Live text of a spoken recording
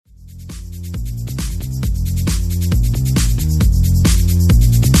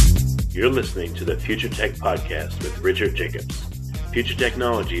You're listening to the Future Tech Podcast with Richard Jacobs. Future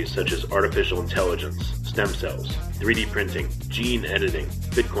technologies such as artificial intelligence, stem cells, 3D printing, gene editing,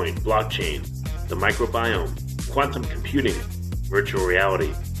 Bitcoin, blockchain, the microbiome, quantum computing, virtual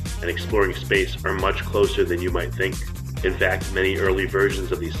reality, and exploring space are much closer than you might think. In fact, many early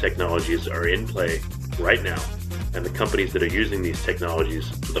versions of these technologies are in play right now, and the companies that are using these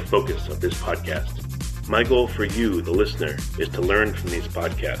technologies are the focus of this podcast. My goal for you, the listener, is to learn from these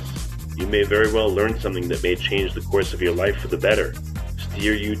podcasts. You may very well learn something that may change the course of your life for the better,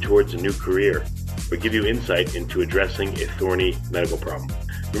 steer you towards a new career, or give you insight into addressing a thorny medical problem.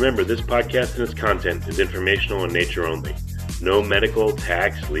 Remember, this podcast and its content is informational in nature only. No medical,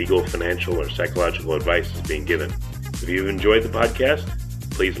 tax, legal, financial, or psychological advice is being given. If you've enjoyed the podcast,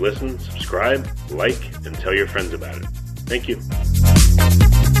 please listen, subscribe, like, and tell your friends about it. Thank you.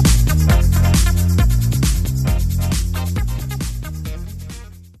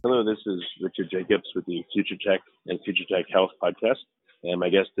 Hello, this is Richard Jacobs with the Future Tech and Future Tech Health podcast, and my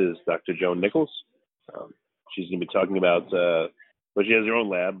guest is Dr. Joan Nichols. She's going to be talking about, she has her own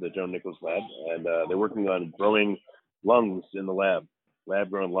lab, the Joan Nichols Lab, and they're working on growing lungs in the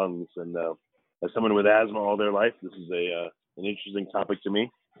lab-grown lungs. And as someone with asthma all their life, this is an interesting topic to me.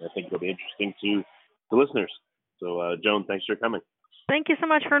 I think it'll be interesting to the listeners. So, Joan, thanks for coming. Thank you so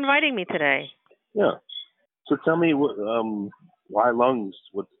much for inviting me today. Yeah. So tell me, why lungs?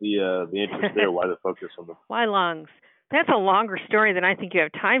 What's the interest there? Why the focus on them? Why lungs? That's a longer story than I think you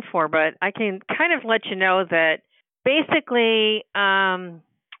have time for, but I can kind of let you know that basically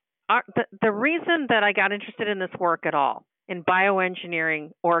the reason that I got interested in this work at all, in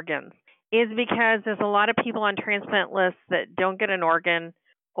bioengineering organs, is because there's a lot of people on transplant lists that don't get an organ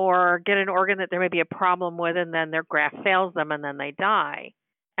or get an organ that there may be a problem with, and then their graft fails them and then they die.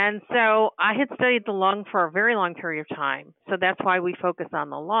 And so I had studied the lung for a very long period of time. So that's why we focus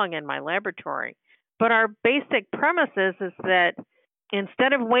on the lung in my laboratory. But our basic premise is that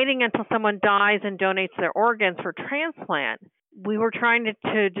instead of waiting until someone dies and donates their organs for transplant, we were trying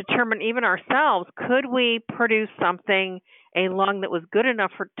to determine even ourselves, could we produce something, a lung that was good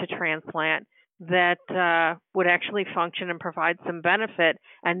enough to transplant that would actually function and provide some benefit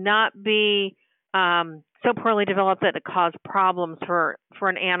and not be so poorly developed that it caused problems for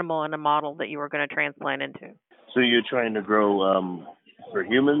an animal in a model that you were going to transplant into. So you're trying to grow for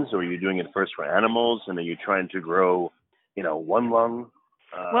humans, or are you doing it first for animals? And are you trying to grow, one lung?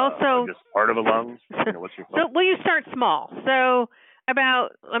 Or just part of a lung? What's your plan? You start small. So about,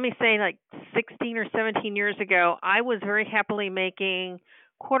 let me say, like 16 or 17 years ago, I was very happily making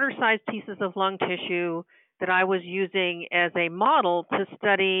quarter-sized pieces of lung tissue that I was using as a model to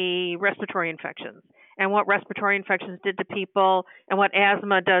study respiratory infections and what respiratory infections did to people and what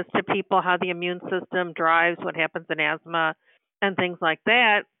asthma does to people, how the immune system drives what happens in asthma and things like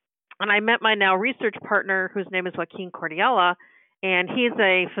that. And I met my now research partner, whose name is Joaquin Cordiella, and he's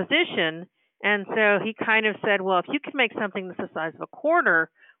a physician. And so he kind of said, well, if you could make something that's the size of a quarter,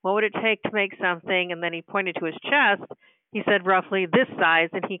 what would it take to make something? And then he pointed to his chest. He said roughly this size,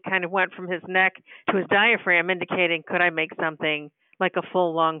 and he kind of went from his neck to his diaphragm, indicating, could I make something like a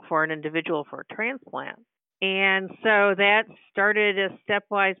full lung for an individual for a transplant? And so that started a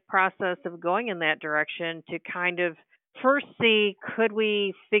stepwise process of going in that direction to kind of first see, could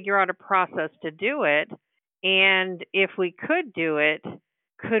we figure out a process to do it? And if we could do it,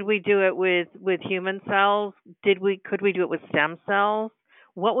 could we do it with human cells? Could we do it with stem cells?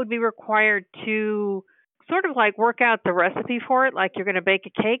 What would be required to sort of like work out the recipe for it? Like you're going to bake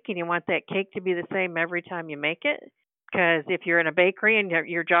a cake and you want that cake to be the same every time you make it. Because if you're in a bakery and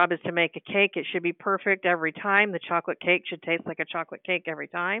your job is to make a cake, it should be perfect every time. The chocolate cake should taste like a chocolate cake every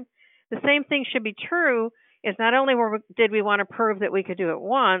time. The same thing should be true. Is not only did we want to prove that we could do it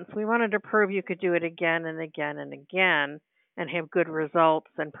once, we wanted to prove you could do it again and again and again and have good results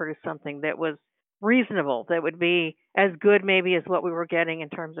and produce something that was reasonable, that would be as good maybe as what we were getting in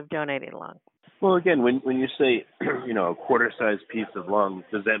terms of donating lung. Well, again, when you say, a quarter-sized piece of lung,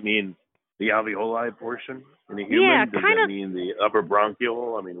 does that mean the alveoli portion in a human? Yeah, does that mean the upper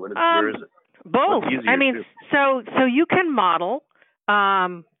bronchial? I mean, where is it? Both. So you can model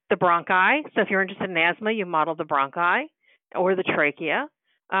the bronchi. So if you're interested in asthma, you model the bronchi or the trachea.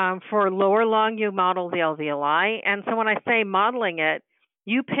 For lower lung, you model the alveoli. And so when I say modeling it,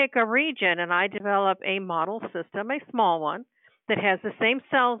 you pick a region, and I develop a model system, a small one, that has the same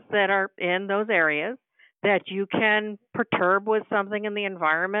cells that are in those areas that you can perturb with something in the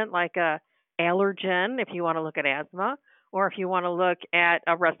environment, like a allergen, if you want to look at asthma, or if you want to look at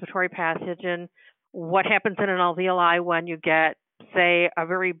a respiratory pathogen, what happens in an alveoli when you get, say, a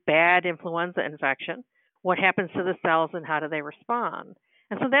very bad influenza infection, what happens to the cells and how do they respond?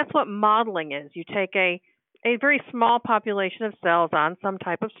 And so that's what modeling is. You take a very small population of cells on some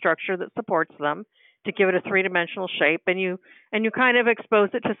type of structure that supports them to give it a three-dimensional shape, and you kind of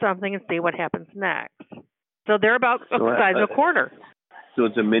expose it to something and see what happens next. So they're about the size of a quarter. So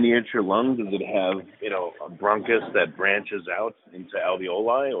it's a miniature lung. Does it have, a bronchus that branches out into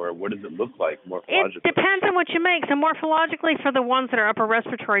alveoli, or what does it look like morphologically? It depends on what you make. So morphologically, for the ones that are upper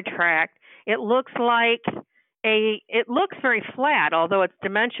respiratory tract, it looks very flat, although it's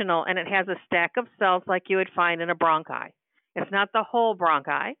dimensional, and it has a stack of cells like you would find in a bronchi. It's not the whole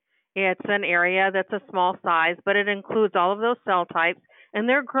bronchi. It's an area that's a small size, but it includes all of those cell types, and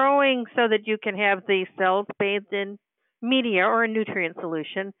they're growing so that you can have the cells bathed in media or a nutrient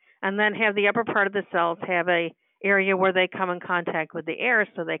solution, and then have the upper part of the cells have a area where they come in contact with the air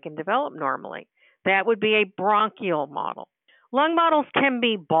so they can develop normally. That would be a bronchial model. Lung models can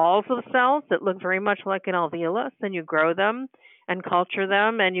be balls of cells that look very much like an alveolus, and you grow them and culture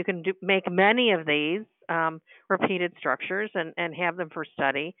them, and you can make many of these repeated structures and have them for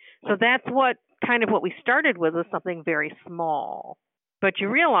study. So that's what we started with, was something very small. But you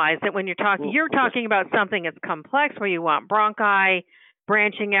realize that when you're talking about something that's complex, where you want bronchi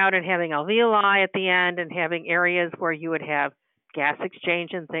branching out and having alveoli at the end and having areas where you would have gas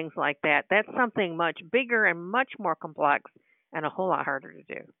exchange and things like that. That's something much bigger and much more complex and a whole lot harder to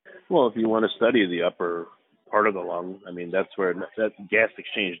do. Well, if you want to study the upper part of the lung, that's where that gas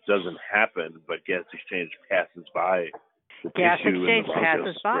exchange doesn't happen, but gas exchange passes by the gas tissue exchange in the bronchus,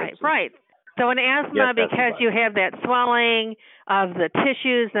 passes by, right. So in asthma, because you have that swelling of the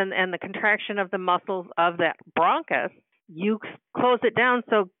tissues and the contraction of the muscles of that bronchus, you close it down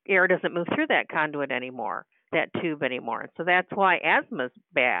so air doesn't move through that conduit anymore, that tube anymore. So that's why asthma's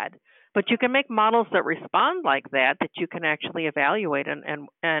bad. But you can make models that respond like that you can actually evaluate and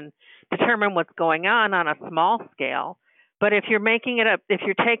determine what's going on a small scale. But if you're taking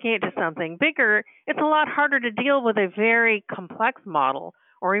it to something bigger, it's a lot harder to deal with a very complex model,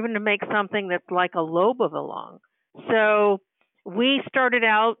 or even to make something that's like a lobe of a lung. So we started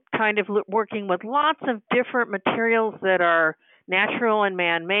out kind of working with lots of different materials that are natural and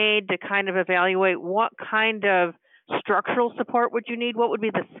man-made to kind of evaluate what kind of structural support would you need, what would be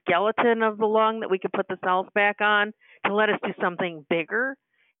the skeleton of the lung that we could put the cells back on to let us do something bigger.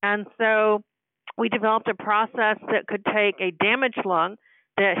 And so we developed a process that could take a damaged lung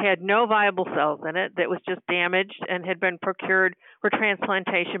that had no viable cells in it, that was just damaged and had been procured for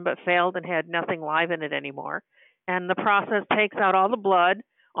transplantation but failed and had nothing live in it anymore. And the process takes out all the blood,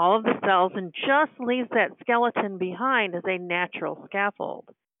 all of the cells, and just leaves that skeleton behind as a natural scaffold.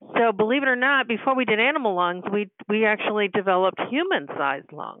 So believe it or not, before we did animal lungs, we actually developed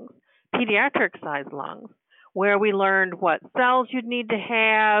human-sized lungs, pediatric-sized lungs, where we learned what cells you'd need to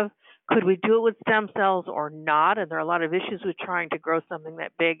have. Could we do it with stem cells or not? And there are a lot of issues with trying to grow something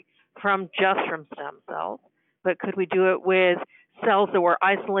that big from stem cells. But could we do it with cells that were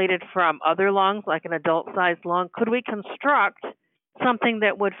isolated from other lungs, like an adult-sized lung? Could we construct something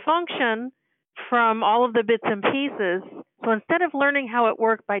that would function from all of the bits and pieces? So instead of learning how it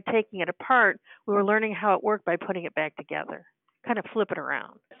worked by taking it apart, we were learning how it worked by putting it back together, kind of flip it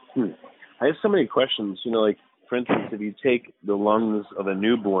around. I have so many questions. Like, for instance, if you take the lungs of a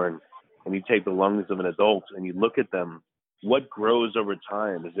newborn and you take the lungs of an adult and you look at them, what grows over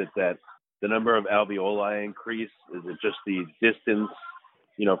time? Is it that the number of alveoli increase? Is it just the distance,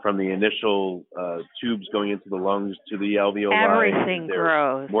 from the initial tubes going into the lungs to the alveoli? Everything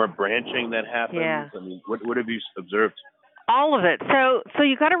grows. More branching that happens? Yeah. What have you observed? All of it. So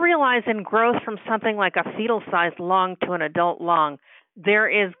you got to realize, in growth from something like a fetal-sized lung to an adult lung, there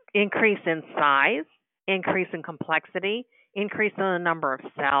is increase in size, increase in complexity, increase in the number of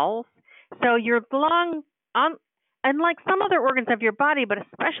cells. So your lung, unlike some other organs of your body, but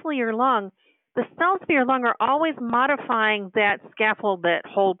especially your lung, the cells of your lung are always modifying that scaffold that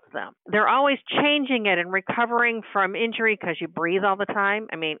holds them. They're always changing it and recovering from injury, because you breathe all the time.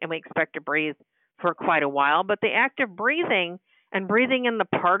 And we expect to breathe for quite a while, but the act of breathing and breathing in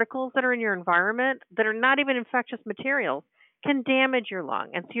the particles that are in your environment that are not even infectious materials can damage your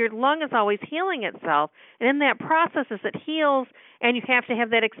lung. And so your lung is always healing itself. And in that process, as it heals, and you have to have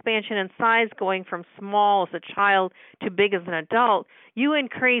that expansion in size going from small as a child to big as an adult, you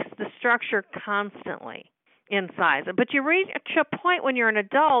increase the structure constantly in size. But you reach a point when you're an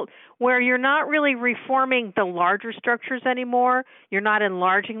adult where you're not really reforming the larger structures anymore. You're not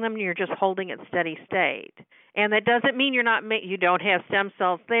enlarging them. You're just holding it steady state. And that doesn't mean you don't have stem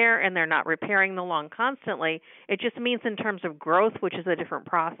cells there and they're not repairing the lung constantly. It just means in terms of growth, which is a different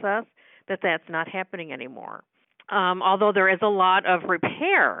process, that's not happening anymore. although there is a lot of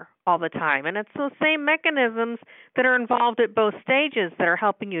repair all the time. And it's those same mechanisms that are involved at both stages that are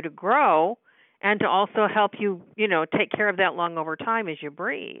helping you to grow and to also help you, take care of that lung over time as you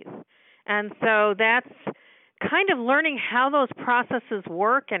breathe. And so that's kind of learning how those processes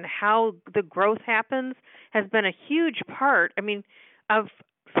work and how the growth happens has been a huge part, of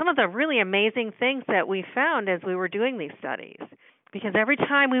some of the really amazing things that we found as we were doing these studies. Because every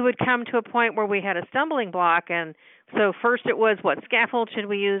time we would come to a point where we had a stumbling block, and so first it was what scaffold should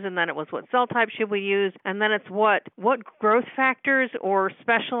we use, and then it was what cell type should we use, and then it's what growth factors or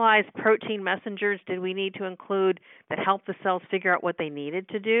specialized protein messengers did we need to include that help the cells figure out what they needed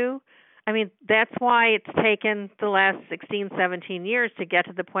to do. That's why it's taken the last 16, 17 years to get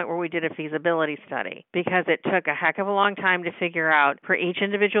to the point where we did a feasibility study, because it took a heck of a long time to figure out for each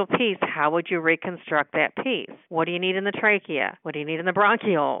individual piece, how would you reconstruct that piece? What do you need in the trachea? What do you need in the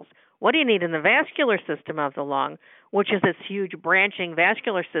bronchioles? What do you need in the vascular system of the lung, which is this huge branching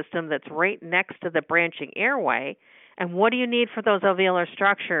vascular system that's right next to the branching airway? And what do you need for those alveolar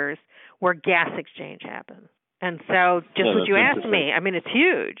structures where gas exchange happens? And so just what you asked me, it's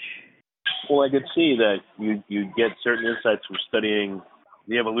huge. Well, I could see that you get certain insights from studying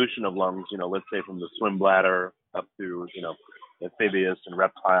the evolution of lungs, let's say from the swim bladder up through, amphibious and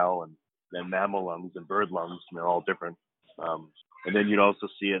reptile and then mammal lungs and bird lungs, and they're all different. And then you'd also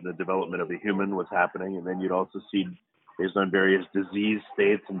see it in the development of the human, what's happening. And then you'd also see, based on various disease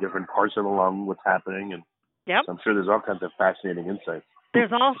states in different parts of the lung, what's happening. And yep. So I'm sure there's all kinds of fascinating insights.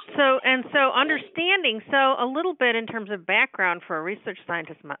 There's also, and so understanding, so a little bit in terms of background for a research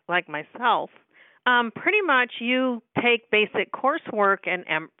scientist like myself, pretty much you take basic coursework in,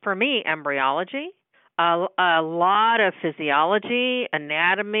 for me, embryology, a lot of physiology,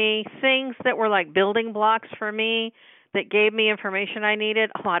 anatomy, things that were like building blocks for me that gave me information I needed,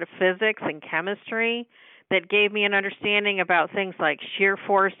 a lot of physics and chemistry that gave me an understanding about things like shear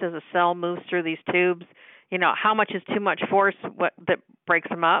force as a cell moves through these tubes. How much is too much force that breaks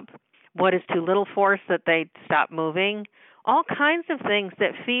them up? What is too little force that they stop moving? All kinds of things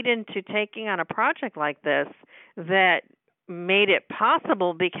that feed into taking on a project like this that made it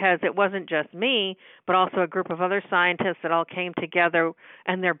possible because it wasn't just me, but also a group of other scientists that all came together,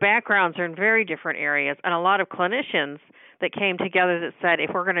 and their backgrounds are in very different areas, and a lot of clinicians that came together that said,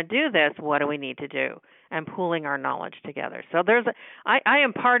 if we're going to do this, what do we need to do? And pooling our knowledge together. So I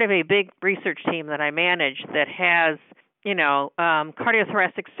am part of a big research team that I manage that has,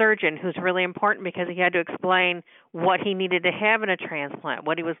 cardiothoracic surgeon who's really important because he had to explain what he needed to have in a transplant,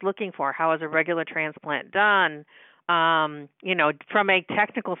 what he was looking for, how is a regular transplant done, from a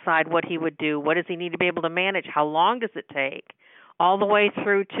technical side, what he would do, what does he need to be able to manage, how long does it take, all the way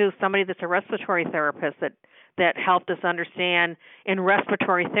through to somebody that's a respiratory therapist that helped us understand in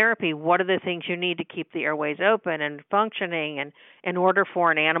respiratory therapy, what are the things you need to keep the airways open and functioning and in order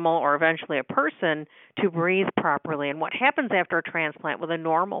for an animal or eventually a person to breathe properly, and what happens after a transplant with a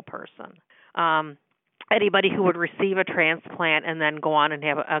normal person. Anybody who would receive a transplant and then go on and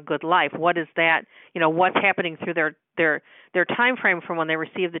have a good life, what is that, what's happening through their time frame from when they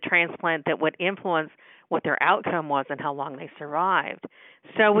received the transplant that would influence what their outcome was and how long they survived.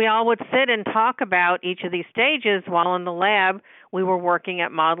 So we all would sit and talk about each of these stages while in the lab we were working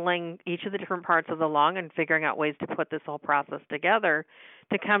at modeling each of the different parts of the lung and figuring out ways to put this whole process together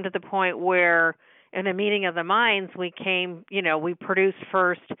to come to the point where in a meeting of the minds we produced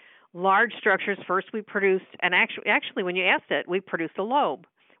first large structures. First we produced, and actually when you asked it, we produced a lobe.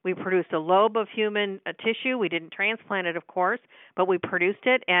 We produced a lobe of human tissue. We didn't transplant it, of course, but we produced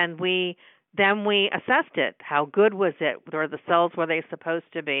it, and then we assessed it. How good was it? Were the cells where they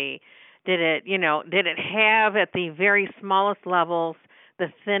supposed to be? Did it have at the very smallest levels the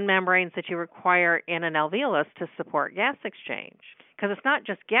thin membranes that you require in an alveolus to support gas exchange? Because it's not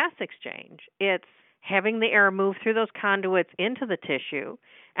just gas exchange. It's having the air move through those conduits into the tissue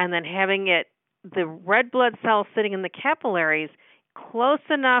and then having the red blood cells sitting in the capillaries close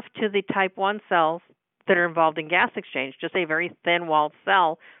enough to the type 1 cells that are involved in gas exchange, just a very thin-walled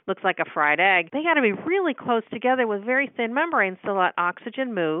cell, looks like a fried egg. They got to be really close together with very thin membranes to let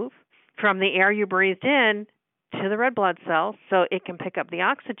oxygen move from the air you breathed in to the red blood cell so it can pick up the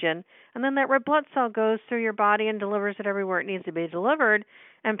oxygen, and then that red blood cell goes through your body and delivers it everywhere it needs to be delivered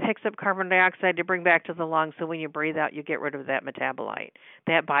and picks up carbon dioxide to bring back to the lungs, so when you breathe out, you get rid of that metabolite,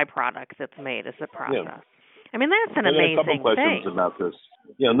 that byproduct that's made as a process. Yeah. That's an amazing thing. A couple questions about this.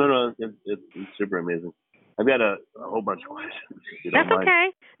 Yeah, no, it's super amazing. I've got a whole bunch of questions. That's okay.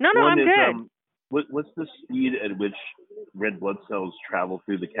 No, One I'm good. What's the speed at which red blood cells travel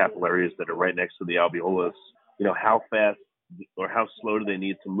through the capillaries that are right next to the alveolus? How fast or how slow do they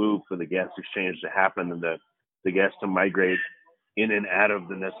need to move for the gas exchange to happen, and the gas to migrate in and out of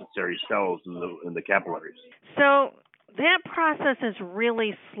the necessary cells in the capillaries? So that process is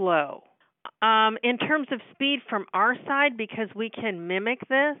really slow. In terms of speed from our side, because we can mimic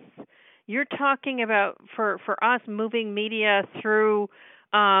this, you're talking about for us moving media through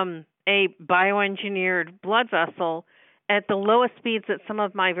a bioengineered blood vessel at the lowest speeds that some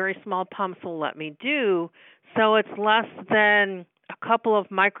of my very small pumps will let me do. So it's less than a couple of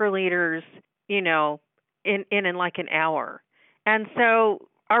microliters, in like an hour. And so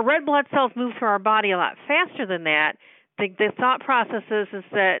our red blood cells move through our body a lot faster than that. The thought process is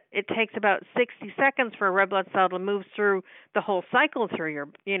that it takes about 60 seconds for a red blood cell to move through the whole cycle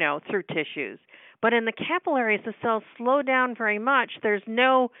through through tissues. But in the capillaries, the cells slow down very much. There's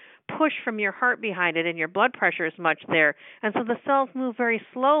no push from your heart behind it, and your blood pressure is much there. And so the cells move very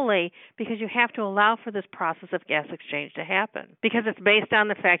slowly because you have to allow for this process of gas exchange to happen, because it's based on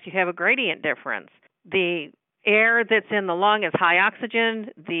the fact you have a gradient difference. The air that's in the lung is high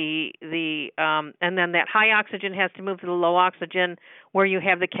oxygen. And then that high oxygen has to move to the low oxygen where you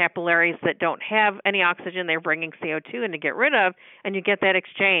have the capillaries that don't have any oxygen. They're bringing CO2 in to get rid of, and you get that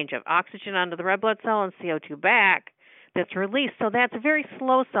exchange of oxygen onto the red blood cell and CO2 back that's released. So that's a very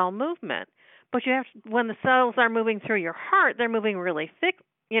slow cell movement. But when the cells are moving through your heart, they're moving really thick,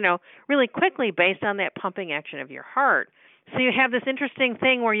 really quickly based on that pumping action of your heart. So you have this interesting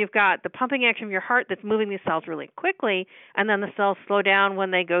thing where you've got the pumping action of your heart that's moving these cells really quickly, and then the cells slow down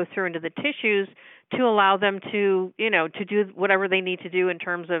when they go through into the tissues to allow them to, to do whatever they need to do in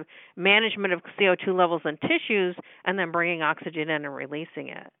terms of management of CO2 levels in tissues, and then bringing oxygen in and releasing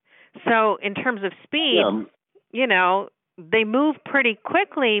it. So in terms of speed, they move pretty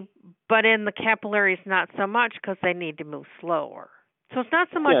quickly, but in the capillaries not so much because they need to move slower. So it's not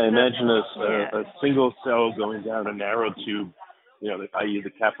so much. Yeah, imagine a single cell going down a narrow tube, i.e. the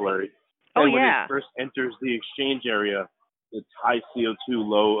capillary. And when it first enters the exchange area, it's high CO2,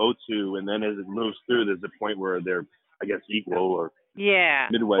 low O2, and then as it moves through, there's a point where they're, I guess, equal or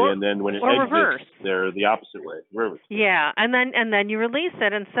midway, and then when it exits, reverse. They're the opposite way. Reverse. Yeah, and then you release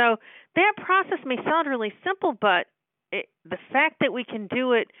it, and so that process may sound really simple, but the fact that we can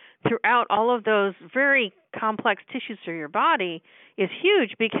do it throughout all of those very complex tissues through your body is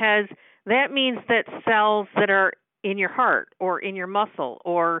huge, because that means that cells that are in your heart or in your muscle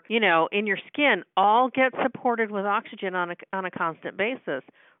or, in your skin all get supported with oxygen on a constant basis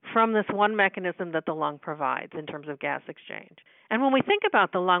from this one mechanism that the lung provides in terms of gas exchange. And when we think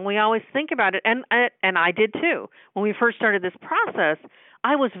about the lung, we always think about it, and I did too. When we first started this process,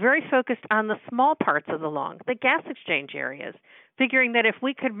 I was very focused on the small parts of the lung, the gas exchange areas, figuring that if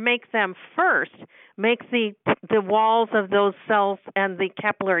we could make them first, make the walls of those cells and the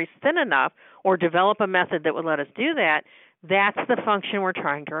capillaries thin enough, or develop a method that would let us do that, that's the function we're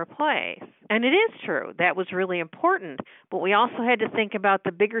trying to replace. And it is true. That was really important. But we also had to think about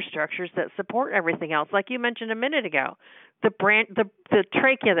the bigger structures that support everything else, like you mentioned a minute ago. The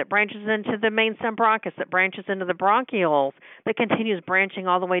trachea that branches into the main stem bronchus, that branches into the bronchioles, that continues branching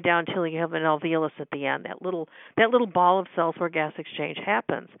all the way down until you have an alveolus at the end, that little ball of cells where gas exchange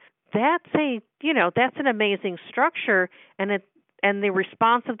happens. That's an amazing structure, and the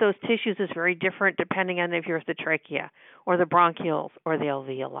response of those tissues is very different depending on if you're the trachea or the bronchioles or the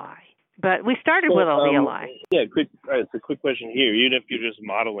alveoli. But we started with alveoli. It's a quick question here. Even if you're just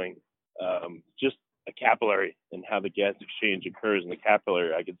modeling just a capillary and how the gas exchange occurs in the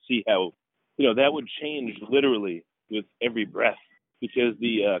capillary, I could see how, that would change literally with every breath, because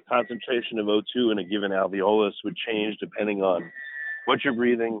the concentration of O2 in a given alveolus would change depending on what you're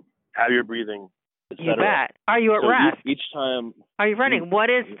breathing, how you're breathing, You bet. Are you at rest? Each time. Are you running? What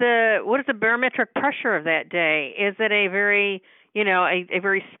is the barometric pressure of that day? Is it a very a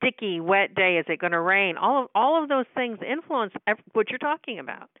very sticky, wet day? Is it going to rain? All of those things influence what you're talking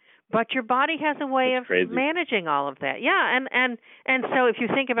about. But your body has a way of managing all of that. Yeah, and so if you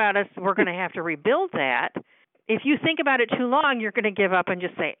think about us, we're going to have to rebuild that. If you think about it too long, you're going to give up and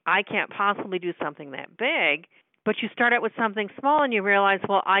just say, I can't possibly do something that big. But you start out with something small and you realize,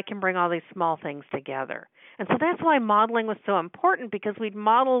 well, I can bring all these small things together. And so that's why modeling was so important, because we'd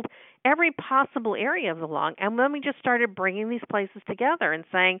modeled every possible area of the lung, and then we just started bringing these places together and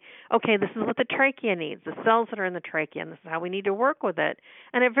saying, okay, this is what the trachea needs, the cells that are in the trachea, and this is how we need to work with it.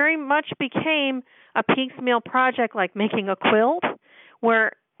 And it very much became a piecemeal project, like making a quilt,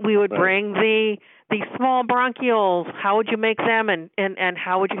 where We would Right. bring the small bronchioles. How would you make them, and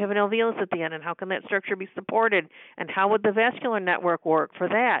how would you have an alveolus at the end, and how can that structure be supported, and how would the vascular network work for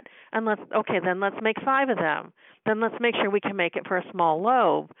that? And let's make 5 of them. Then let's make sure we can make it for a small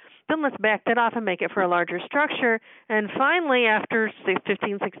lobe. Then let's back that off and make it for a larger structure. And finally, after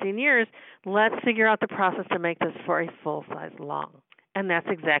 15, 16 years, let's figure out the process to make this for a full-size lung. And that's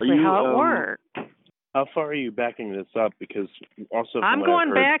exactly how it worked. How far are you backing this up? Because also I'm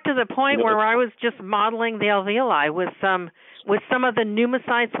going back to the point where I was just modeling the alveoli with some of the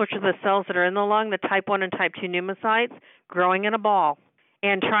pneumocytes, which are the cells that are in the lung, the type 1 and type 2 pneumocytes, growing in a ball,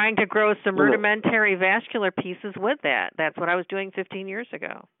 and trying to grow some rudimentary vascular pieces with that. That's what I was doing 15 years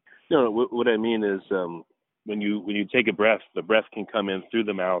ago. No, what I mean is when you take a breath, the breath can come in through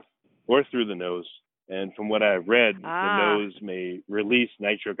the mouth or through the nose. And from what I've read, the nose may release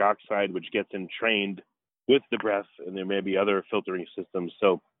nitric oxide, which gets entrained with the breath, and there may be other filtering systems.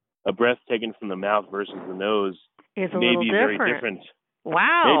 So a breath taken from the mouth versus the nose is a may little be different. very different.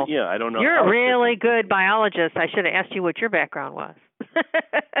 Wow. Maybe, I don't know. You're a really good biologist. I should have asked you what your background was.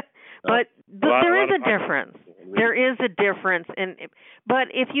 But there is a difference. There is a difference, but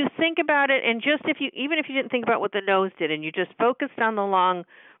if you think about it, and even if you didn't think about what the nose did, and you just focused on the lung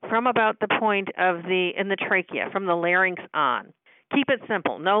from about the point of in the trachea, from the larynx on, keep it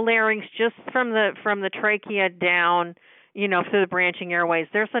simple. No larynx, just from the trachea down, through the branching airways.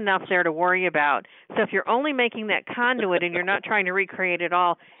 There's enough there to worry about. So if you're only making that conduit and you're not trying to recreate it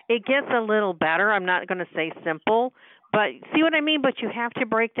all, it gets a little better. I'm not going to say simple, but see what I mean? But you have to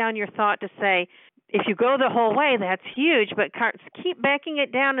break down your thought to say, if you go the whole way, that's huge, but keep backing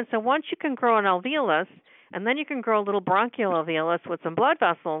it down. And so once you can grow an alveolus, and then you can grow a little bronchial alveolus with some blood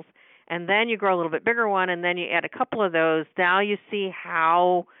vessels, and then you grow a little bit bigger one, and then you add a couple of those, now you see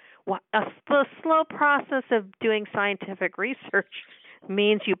how the slow process of doing scientific research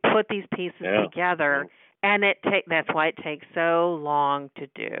means you put these pieces together, and that's why it takes so long to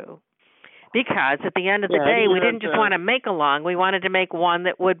do. Because at the end of the day, we didn't just want to make a lung. We wanted to make one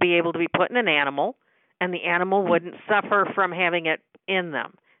that would be able to be put in an animal, and the animal wouldn't suffer from having it in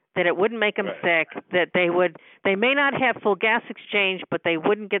them, that it wouldn't make them sick, that they may not have full gas exchange, but they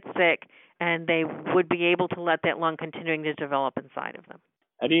wouldn't get sick, and they would be able to let that lung continuing to develop inside of them.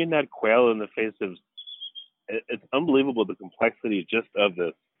 How do you not quail in the face of? It's unbelievable the complexity just of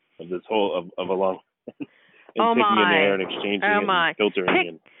this whole of a lung. And taking in air and exchanging and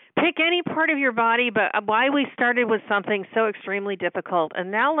filtering. Pick any part of your body, but why we started with something so extremely difficult. And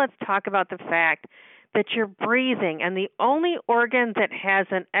now let's talk about the fact that you're breathing, and the only organ that has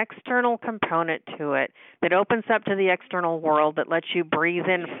an external component to it that opens up to the external world that lets you breathe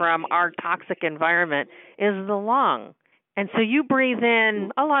in from our toxic environment is the lung. And so you breathe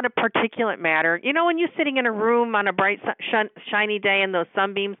in a lot of particulate matter. When you're sitting in a room on a bright, shiny day and those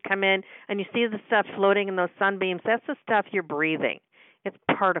sunbeams come in and you see the stuff floating in those sunbeams, that's the stuff you're breathing. It's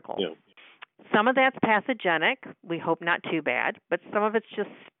particles. Yeah. Some of that's pathogenic. We hope not too bad. But some of it's just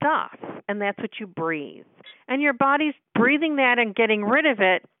stuff, and that's what you breathe. And your body's breathing that and getting rid of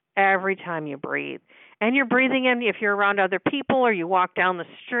it every time you breathe. And you're breathing in if you're around other people or you walk down the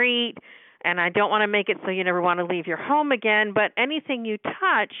street. And I don't want to make it so you never want to leave your home again, but anything you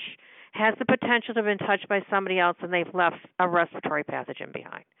touch has the potential to have been touched by somebody else and they've left a respiratory pathogen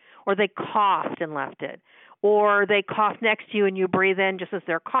behind. Or they coughed and left it. Or they cough next to you and you breathe in just as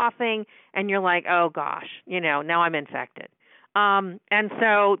they're coughing and you're like, oh gosh, now I'm infected. And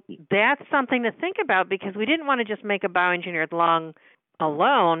so that's something to think about because we didn't want to just make a bioengineered lung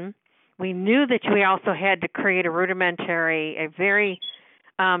alone. We knew that we also had to create a very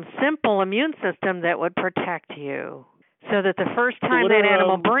simple immune system that would protect you so that the first time that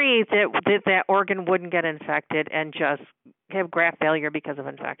animal breathed, that organ wouldn't get infected and just have graft failure because of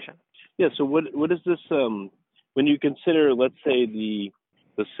infection. Yeah, so what is this, when you consider, let's say, the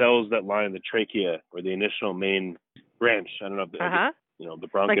cells that line the trachea or the initial main branch, I don't know, the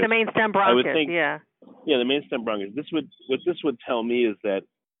bronchus. Like the main stem bronchus, I would think, Yeah, the main stem bronchus. What this would tell me is that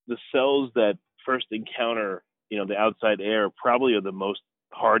the cells that first encounter, the outside air probably are the most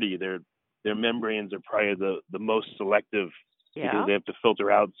hardy. Their membranes are probably the most selective because they have to filter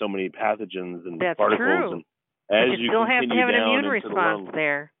out so many pathogens and particles. True. And as you still have to have an immune response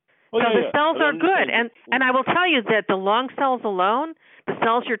there. So the cells are good. And I will tell you that the lung cells alone, the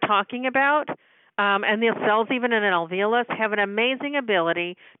cells you're talking about, and the cells even in an alveolus have an amazing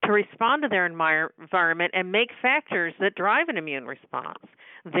ability to respond to their environment and make factors that drive an immune response.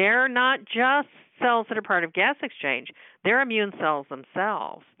 They're not just cells that are part of gas exchange. They're immune cells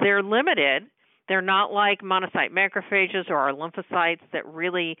themselves. They're limited They're not like monocyte macrophages or our lymphocytes that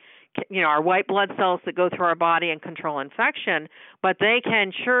really, our white blood cells that go through our body and control infection, but they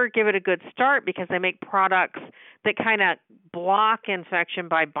can sure give it a good start because they make products that kind of block infection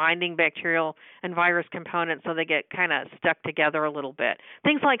by binding bacterial and virus components so they get kind of stuck together a little bit.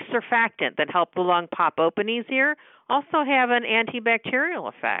 Things like surfactant that help the lung pop open easier also have an antibacterial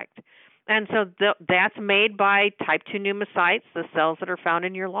effect. And so that's made by type 2 pneumocytes, the cells that are found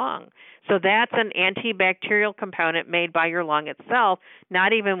in your lung. So that's an antibacterial component made by your lung itself,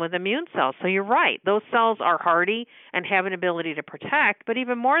 not even with immune cells. So you're right. Those cells are hardy and have an ability to protect. But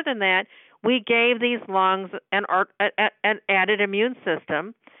even more than that, we gave these lungs an added immune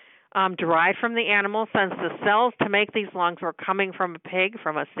system derived from the animal, since the cells to make these lungs were coming from a pig,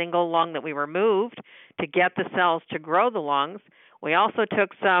 from a single lung that we removed to get the cells to grow the lungs. We also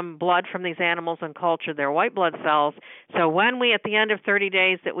took some blood from these animals and cultured their white blood cells. So when we, at the end of 30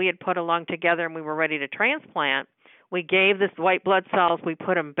 days that we had put a lung together and we were ready to transplant, we gave this white blood cells, we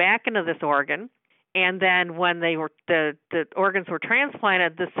put them back into this organ, and then when they were the organs were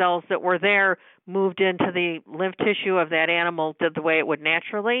transplanted, the cells that were there moved into the lymph tissue of that animal, did the way it would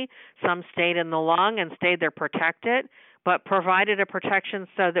naturally. Some stayed in the lung and stayed there protected, but provided a protection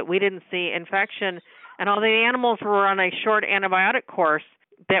so that we didn't see infection. And all the animals were on a short antibiotic course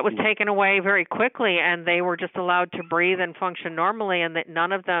that was taken away very quickly, and they were just allowed to breathe and function normally, and that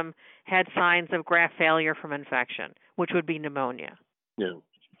none of them had signs of graft failure from infection, which would be pneumonia. Yeah.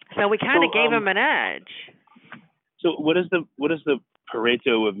 So we kind of gave them an edge. So what is the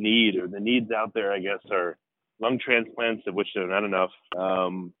Pareto of need, or the needs out there, I guess, are lung transplants, of which there are not enough.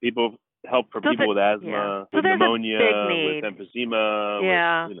 Help for people with asthma, with pneumonia, with emphysema.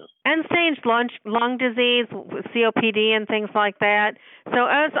 Yeah. End-stage lung disease, COPD, and things like that. So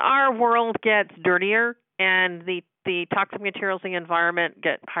as our world gets dirtier and the toxic materials in the environment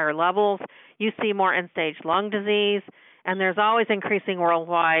get higher levels, you see more end-stage lung disease. And there's always increasing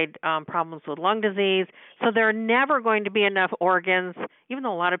worldwide problems with lung disease. So there are never going to be enough organs, even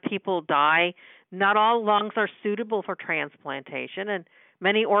though a lot of people die. Not all lungs are suitable for transplantation, and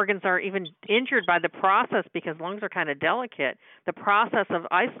many organs are even injured by the process because lungs are kind of delicate. The process of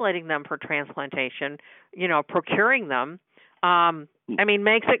isolating them for transplantation, procuring them,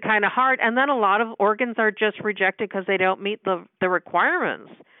 makes it kind of hard. And then a lot of organs are just rejected because they don't meet the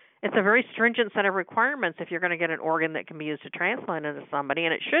requirements. It's a very stringent set of requirements if you're going to get an organ that can be used to transplant into somebody,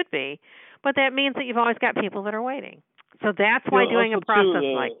 and it should be. But that means that you've always got people that are waiting. So that's why doing a process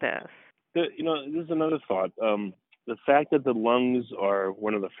like this. This is another thought. The fact that the lungs are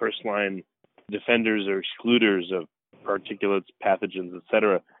one of the first-line defenders or excluders of particulates, pathogens,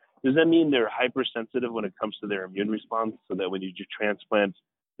 etc., does that mean they're hypersensitive when it comes to their immune response, so that when you do transplant,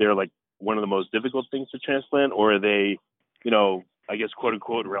 they're like one of the most difficult things to transplant, or are they, I guess, quote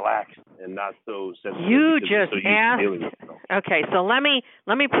unquote, relaxed and not so sensitive? You just asked. Okay, so let me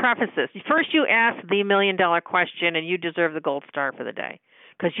preface this. First, you asked the $1 million question, and you deserve the gold star for the day,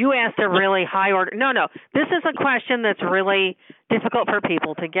 because you asked a really high order. No, this is a question that's really difficult for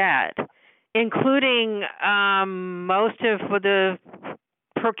people to get, including most of the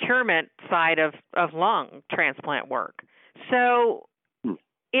procurement side of lung transplant work. So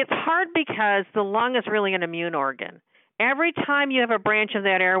it's hard because the lung is really an immune organ. Every time you have a branch of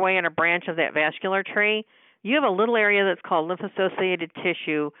that airway and a branch of that vascular tree, you have a little area that's called lymph-associated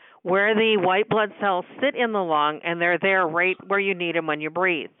tissue where the white blood cells sit in the lung, and they're there right where you need them when you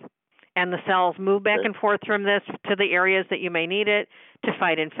breathe. And the cells move back and forth from this to the areas that you may need it to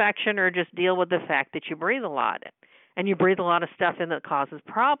fight infection or just deal with the fact that you breathe a lot. And you breathe a lot of stuff in that causes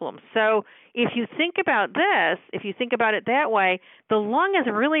problems. So if you think about this, if you think about it that way, the lung is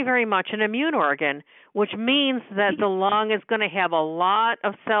really very much an immune organ, which means that the lung is going to have a lot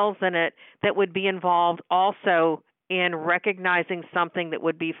of cells in it that would be involved also in recognizing something that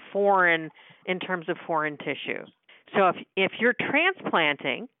would be foreign in terms of foreign tissue. So if you're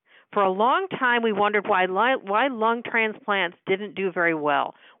transplanting, for a long time we wondered why lung transplants didn't do very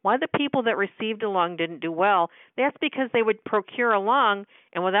well. Why the people that received a lung didn't do well. That's because they would procure a lung,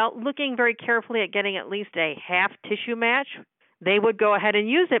 and without looking very carefully at getting at least a half tissue match, they would go ahead and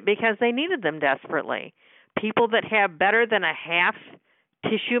use it because they needed them desperately. People that have better than a half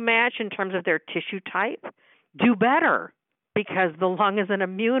tissue match in terms of their tissue type do better because the lung is an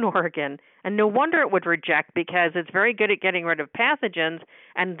immune organ. And no wonder it would reject, because it's very good at getting rid of pathogens,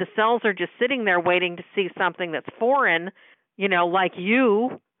 and the cells are just sitting there waiting to see something that's foreign, like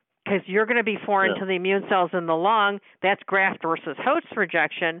you, because you're going to be foreign to the immune cells in the lung. That's graft versus host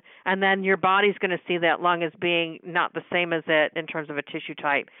rejection. And then your body's going to see that lung as being not the same as it in terms of a tissue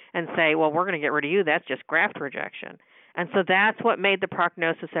type and say, well, we're going to get rid of you. That's just graft rejection. And so that's what made the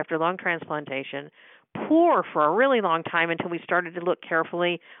prognosis after lung transplantation poor for a really long time until we started to look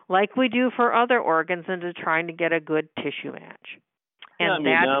carefully, like we do for other organs, into trying to get a good tissue match. And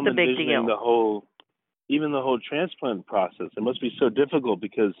that's the big deal. Even the whole transplant process, it must be so difficult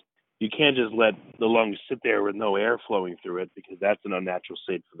because you can't just let the lungs sit there with no air flowing through it, because that's an unnatural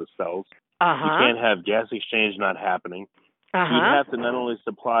state for the cells. You can't have gas exchange not happening. You'd have to not only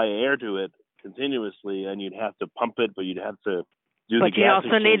supply air to it continuously, and you'd have to pump it, but you'd have to do the gas exchange. But you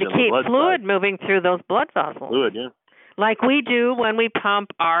also need to keep fluid moving through those blood vessels. Fluid, yeah. Like we do when we pump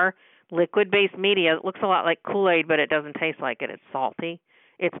our liquid-based media. It looks a lot like Kool-Aid, but it doesn't taste like it. It's salty.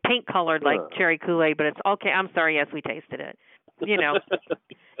 It's pink-colored like cherry Kool-Aid, but it's okay. I'm sorry. Yes, we tasted it. You know,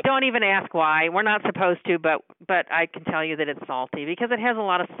 don't even ask why. We're not supposed to, but I can tell you that it's salty because it has a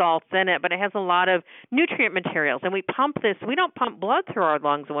lot of salts in it, but it has a lot of nutrient materials. And we pump this. We don't pump blood through our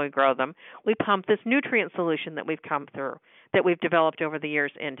lungs when we grow them. We pump this nutrient solution that we've come through, that we've developed over the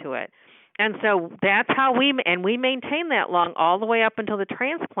years into it. And so that's how we maintain that lung all the way up until the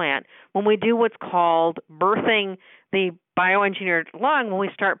transplant. When we do what's called birthing the bioengineered lung, when we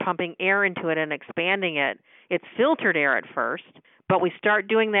start pumping air into it and expanding it, it's filtered air at first, but we start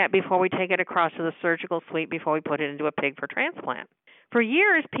doing that before we take it across to the surgical suite, before we put it into a pig for transplant. For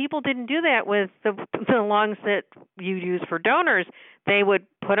years, people didn't do that with the lungs that you use for donors. They would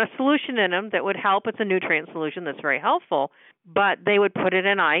put a solution in them that would help. It's a nutrient solution that's very helpful, but they would put it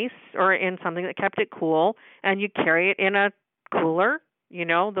in ice or in something that kept it cool, and you carry it in a cooler. You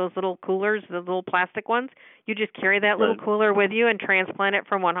know, those little coolers, the little plastic ones. You just carry that little cooler with you and transplant it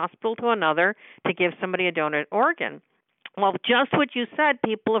from one hospital to another to give somebody a donor organ. Well, just what you said,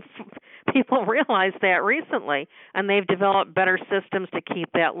 people realized that recently, and they've developed better systems to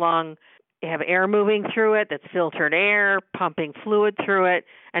keep that lung, have air moving through it, that's filtered air, pumping fluid through it,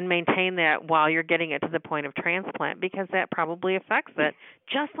 and maintain that while you're getting it to the point of transplant, because that probably affects it,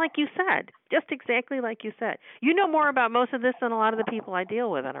 just like you said, just exactly like you said. You know more about most of this than a lot of the people I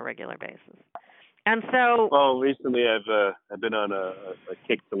deal with on a regular basis. And so, well, recently I've been on a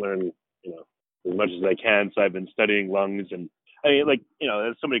kick to learn, as much as I can. So I've been studying lungs, and I mean,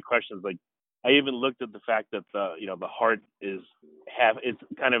 there's so many questions. Like, I even looked at the fact that the heart it's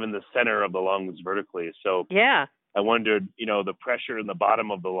kind of in the center of the lungs vertically. So yeah, I wondered, the pressure in the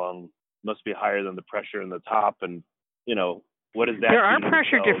bottom of the lung must be higher than the pressure in the top, and what is that? There are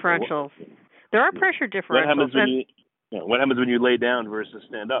pressure differentials. There are pressure differentials. What happens when you lay down versus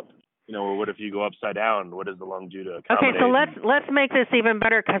stand up? Or what if you go upside down? What does the lung do to accommodate? Okay, so let's make this even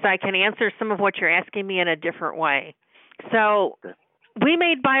better, because I can answer some of what you're asking me in a different way. So we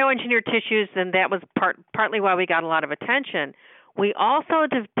made bioengineered tissues, and that was partly why we got a lot of attention. We also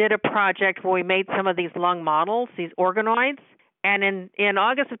did a project where we made some of these lung models, these organoids, and in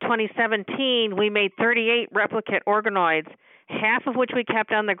August of 2017, we made 38 replicate organoids, half of which we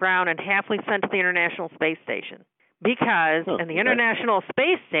kept on the ground and half we sent to the International Space Station. Because in the International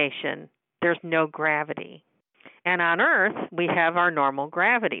Space Station, there's no gravity. And on Earth, we have our normal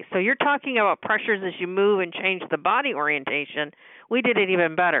gravity. So you're talking about pressures as you move and change the body orientation. We did it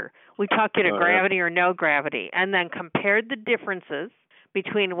even better. We talked to gravity or no gravity, and then compared the differences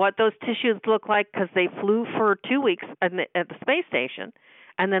between what those tissues look like, because they flew for 2 weeks at the space station,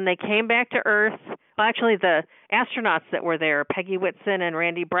 and then they came back to Earth. Well, actually, the astronauts that were there, Peggy Whitson and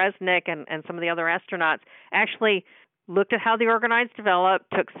Randy Bresnik and some of the other astronauts, actually looked at how the organoids developed,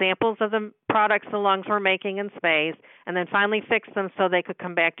 took samples of the products the lungs were making in space, and then finally fixed them so they could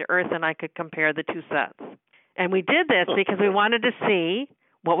come back to Earth and I could compare the two sets. And we did this because we wanted to see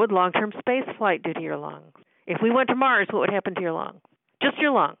what would long-term space flight do to your lungs. If we went to Mars, what would happen to your lungs? Just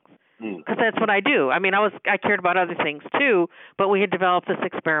your lungs. Because that's what I do. I mean, I cared about other things too, but we had developed this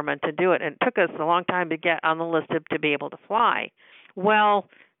experiment to do it, and it took us a long time to get on the list to be able to fly. Well,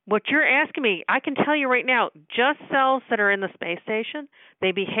 what you're asking me, I can tell you right now, just cells that are in the space station,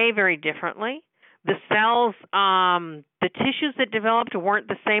 they behave very differently. The cells, the tissues that developed weren't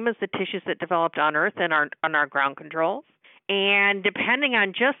the same as the tissues that developed on Earth and on our ground controls. And depending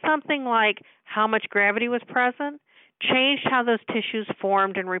on just something like how much gravity was present, changed how those tissues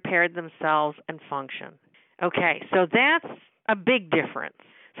formed and repaired themselves and functioned. Okay, so that's a big difference.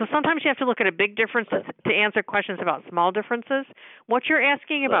 So sometimes you have to look at a big difference to answer questions about small differences. What you're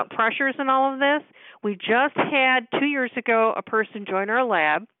asking about pressures and all of this, we just had 2 years ago a person join our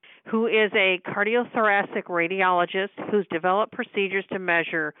lab who is a cardiothoracic radiologist who's developed procedures to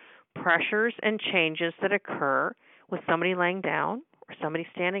measure pressures and changes that occur with somebody laying down or somebody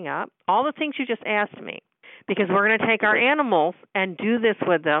standing up, all the things you just asked me. Because we're going to take our animals and do this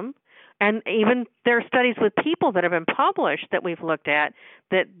with them. And even there are studies with people that have been published that we've looked at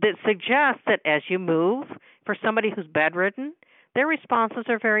that suggest that as you move, for somebody who's bedridden, their responses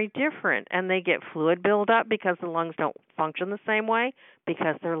are very different, and they get fluid buildup because the lungs don't function the same way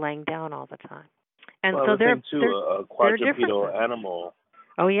because they're laying down all the time. And well, so I would think too, a quadrupedal animal.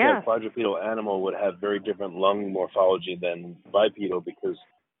 Oh yeah. A quadrupedal animal would have very different lung morphology than bipedal because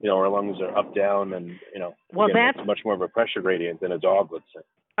our lungs are up down and well, again, it's much more of a pressure gradient than a dog, let's say.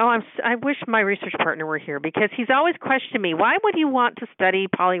 Oh, I wish my research partner were here because he's always questioned me. Why would you want to study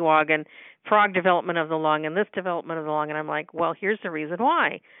polywog and frog development of the lung and this development of the lung? And I'm like, well, here's the reason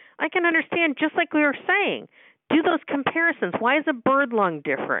why. I can understand, just like we were saying, do those comparisons. Why is a bird lung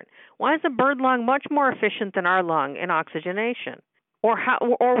different? Why is a bird lung much more efficient than our lung in oxygenation? Or how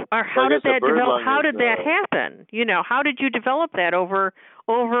did that develop? How did that happen? How did you develop that over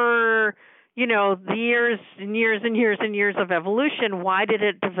the years and years and years and years of evolution? Why did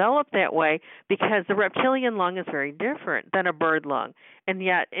it develop that way? Because the reptilian lung is very different than a bird lung, and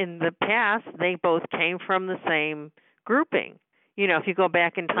yet in the past they both came from the same grouping. If you go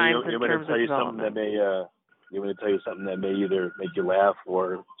back in time in terms of development. You want to tell you something that may either make you laugh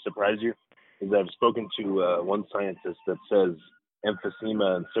or surprise you? Because I've spoken to one scientist that says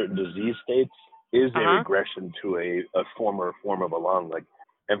emphysema in certain disease states is a regression to a former form of a lung. Like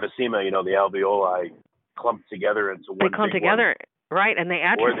emphysema, the alveoli clump together into one. They clump together, right, and they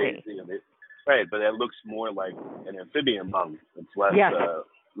atrophy. Right, but it looks more like an amphibian lung. It's less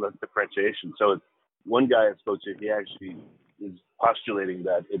differentiation. So it's one guy I spoke to, he actually is postulating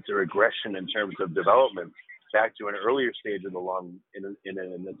that it's a regression in terms of development back to an earlier stage of the lung in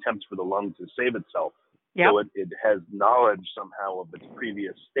an attempt for the lung to save itself. Yep. So it has knowledge somehow of its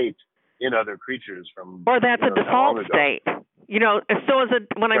previous state in other creatures from. Or that's a default state.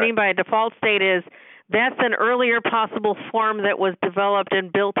 What I mean by a default state is that's an earlier possible form that was developed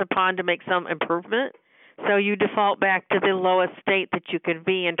and built upon to make some improvement. So you default back to the lowest state that you could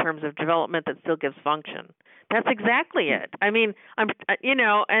be in terms of development that still gives function. That's exactly it. I mean, and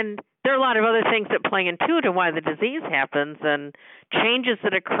there are a lot of other things that play into to why the disease happens and changes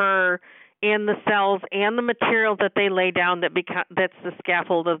that occur in the cells and the material that they lay down that's the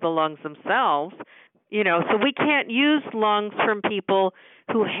scaffold of the lungs themselves. So we can't use lungs from people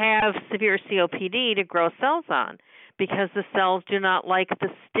who have severe COPD to grow cells on because the cells do not like the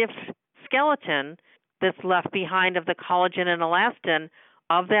stiff skeleton that's left behind of the collagen and elastin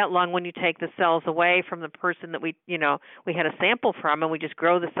of that lung when you take the cells away from the person that we had a sample from and we just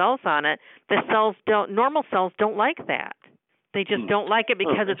grow the cells on it. Normal cells don't like that. They just don't like it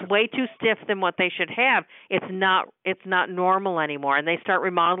because it's way too stiff than what they should have. It's not normal anymore, and they start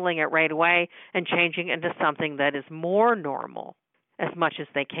remodeling it right away and changing it into something that is more normal as much as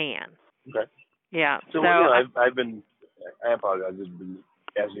they can. Okay. Yeah. So I apologize. I've been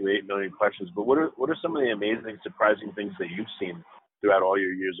asking you 8 million questions, but what are some of the amazing, surprising things that you've seen throughout all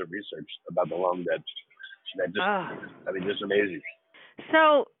your years of research about the lung that just amazing?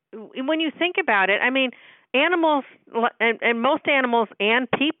 So when you think about it, I mean, animals and most animals and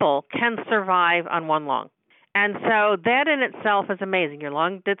people can survive on one lung. And so that in itself is amazing. Your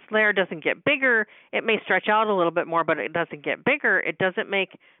lung that's there doesn't get bigger. It may stretch out a little bit more, but it doesn't get bigger. It doesn't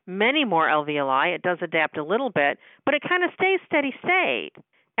make many more alveoli. It does adapt a little bit, but it kind of stays steady state.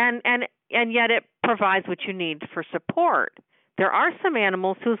 And yet it provides what you need for support. There are some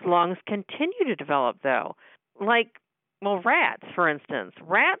animals whose lungs continue to develop, though, like, rats, for instance.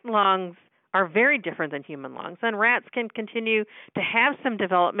 Rat lungs are very different than human lungs, and rats can continue to have some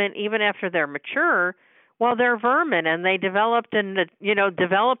development even after they're mature. Well, they're vermin, and they developed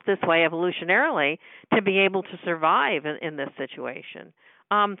this way evolutionarily to be able to survive in this situation.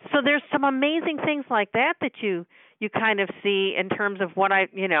 So there's some amazing things like that you kind of see in terms of what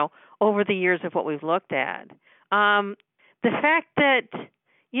over the years of what we've looked at. The fact that,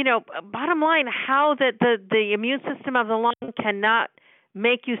 bottom line, how that the immune system of the lung cannot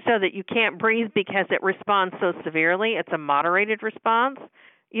make you so that you can't breathe because it responds so severely. It's a moderated response,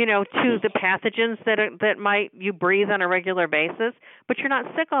 to the pathogens that might you breathe on a regular basis, but you're not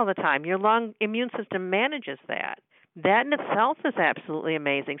sick all the time. Your lung immune system manages that. That in itself is absolutely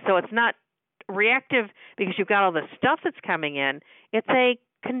amazing. So it's not reactive because you've got all this stuff that's coming in. It's a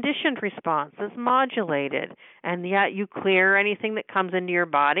conditioned response. It's modulated, and yet you clear anything that comes into your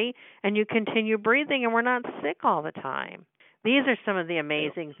body, and you continue breathing, and we're not sick all the time. These are some of the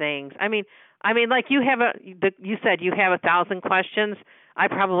amazing things. I mean, like you said you have 1,000 questions. I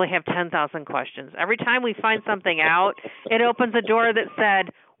probably have 10,000 questions. Every time we find something out, it opens a door that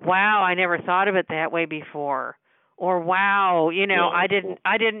said, "Wow, I never thought of it that way before," or "Wow, I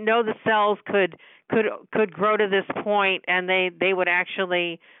didn't know the cells could grow to this point, and they would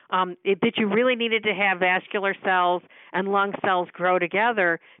actually that you really needed to have vascular cells and lung cells grow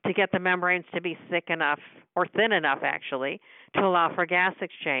together to get the membranes to be thick enough or thin enough actually, to allow for gas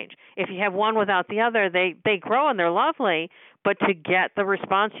exchange. If you have one without the other, they grow and they're lovely, but to get the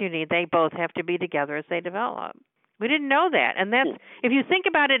response you need, they both have to be together as they develop. We didn't know that. And that's, if you think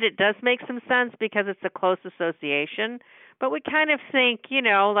about it, it does make some sense because it's a close association. But we kind of think,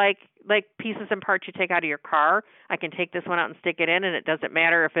 like pieces and parts you take out of your car. I can take this one out and stick it in, and it doesn't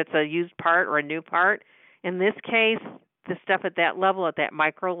matter if it's a used part or a new part. In this case, the stuff at that level, at that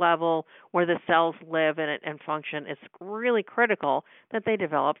micro level, where the cells live and function, it's really critical that they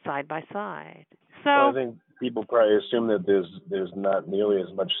develop side by side. So I think people probably assume that there's not nearly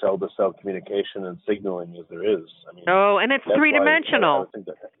as much cell-to-cell communication and signaling as there is. And it's three-dimensional.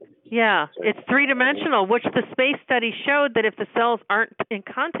 Yeah, it's three-dimensional, which the space study showed that if the cells aren't in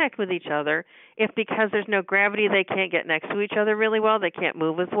contact with each other, if because there's no gravity they can't get next to each other really well, they can't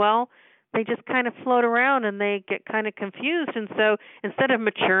move as well, they just kind of float around and they get kind of confused. And so instead of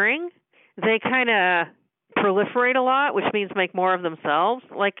maturing, they kind of proliferate a lot, which means make more of themselves,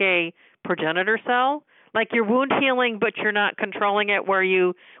 like a progenitor cell. Like you're wound healing, but you're not controlling it, where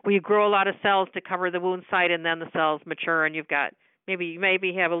you grow a lot of cells to cover the wound site, and then the cells mature, and you've got you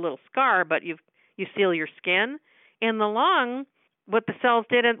maybe have a little scar, but you seal your skin. In the lung, what the cells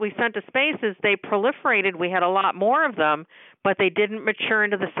did, and we sent to space, is they proliferated. We had a lot more of them, but they didn't mature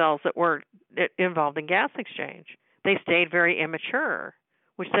into the cells that were involved in gas exchange. They stayed very immature,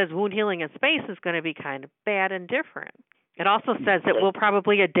 which says wound healing in space is going to be kind of bad and different. It also says that we'll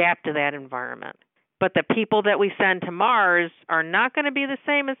probably adapt to that environment. But the people that we send to Mars are not going to be the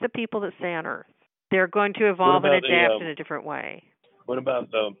same as the people that stay on Earth. They're going to evolve and adapt in a different way. What about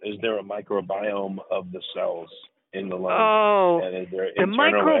is there a microbiome of the cells in the lung? Oh, the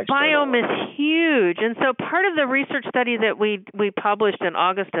microbiome is huge. And so part of the research study that we published in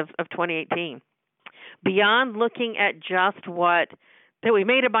August of 2018, beyond looking at just that we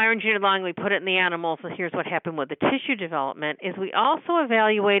made a bioengineered lung, we put it in the animals, and here's what happened with the tissue development, is we also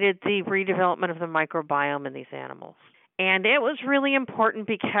evaluated the redevelopment of the microbiome in these animals. And it was really important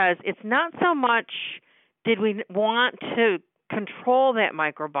because it's not so much did we want to control that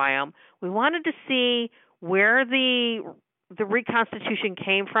microbiome, we wanted to see where the reconstitution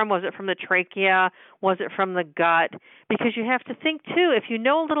came from. Was it from the trachea? Was it from the gut? Because you have to think, too, if you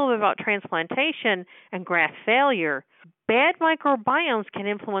know a little bit about transplantation and graft failure, bad microbiomes can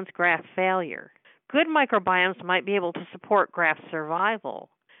influence graft failure. Good microbiomes might be able to support graft survival.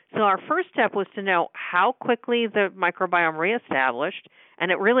 So our first step was to know how quickly the microbiome reestablished, and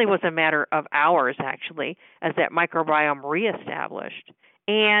it really was a matter of hours, actually, as that microbiome reestablished.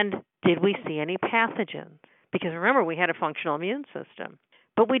 And did we see any pathogens? Because remember, we had a functional immune system.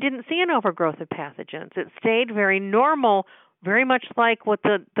 But we didn't see an overgrowth of pathogens. It stayed very normal, very much like what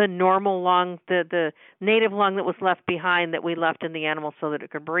the normal lung, the native lung that was left behind, that we left in the animal so that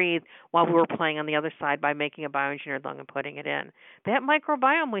it could breathe, while we were playing on the other side by making a bioengineered lung and putting it in. That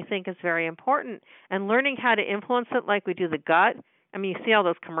microbiome, we think, is very important. And learning how to influence it like we do the gut. You see all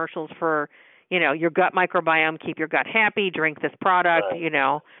those commercials for, your gut microbiome, keep your gut happy, drink this product,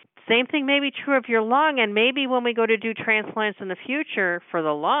 right. Same thing may be true of your lung, and maybe when we go to do transplants in the future for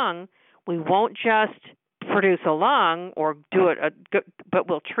the lung, we won't just produce a lung or do it, but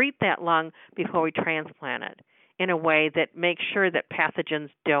we'll treat that lung before we transplant it in a way that makes sure that pathogens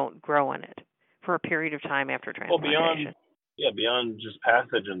don't grow in it for a period of time after transplantation. Well, beyond just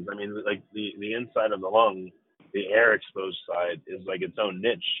pathogens, like the inside of the lung, the air exposed side is like its own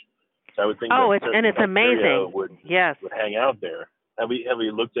niche. So I would think it's amazing. Would hang out there. Have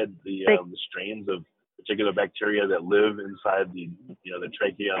we looked at the strains of particular bacteria that live inside the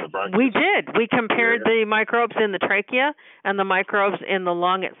trachea and the bronchus? We did. We compared the microbes in the trachea and the microbes in the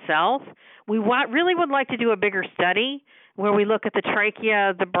lung itself. We really would like to do a bigger study where we look at the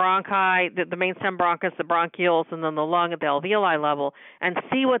trachea, the bronchi, the main stem bronchus, the bronchioles, and then the lung at the alveoli level, and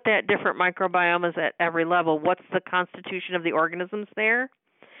see what that different microbiome is at every level. What's the constitution of the organisms there?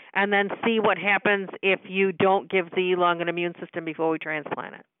 And then see what happens if you don't give the lung an immune system before we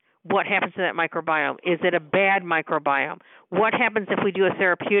transplant it. What happens to that microbiome? Is it a bad microbiome? What happens if we do a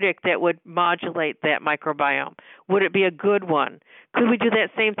therapeutic that would modulate that microbiome? Would it be a good one? Could we do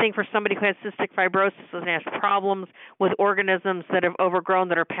that same thing for somebody who has cystic fibrosis and has problems with organisms that have overgrown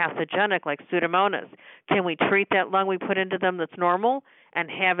that are pathogenic, like Pseudomonas? Can we treat that lung we put into them that's normal and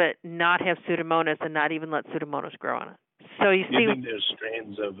have it not have Pseudomonas and not even let Pseudomonas grow on it? So you see, think there's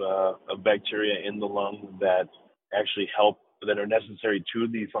strains of bacteria in the lung that actually help, that are necessary to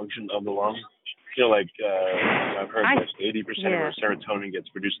the function of the lung? I've heard that 80% of our serotonin gets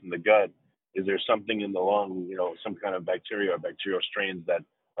produced in the gut. Is there something in the lung, some kind of bacteria or bacterial strains that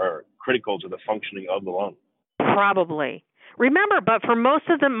are critical to the functioning of the lung? Probably. Remember, but for most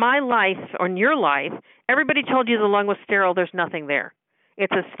of my life, or in your life, everybody told you the lung was sterile. There's nothing there.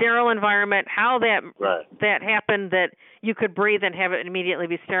 It's a sterile environment. How that happened, that you could breathe and have it immediately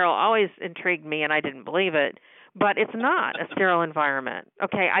be sterile, always intrigued me, and I didn't believe it. But it's not a sterile environment.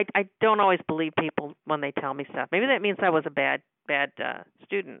 Okay, I don't always believe people when they tell me stuff. Maybe that means I was a bad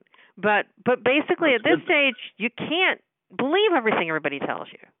student. But basically, at this stage, you can't believe everything everybody tells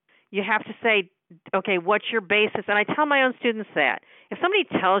you. You have to say, okay, what's your basis? And I tell my own students that. If somebody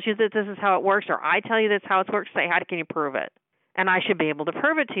tells you that this is how it works, or I tell you that's how it works, say, how can you prove it? And I should be able to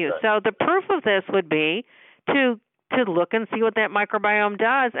prove it to you. So the proof of this would be to look and see what that microbiome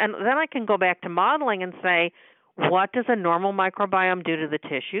does. And then I can go back to modeling and say, what does a normal microbiome do to the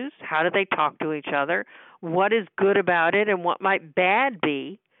tissues? How do they talk to each other? What is good about it, and what might bad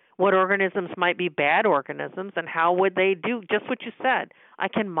be? What organisms might be bad organisms, and how would they do? Just what you said. I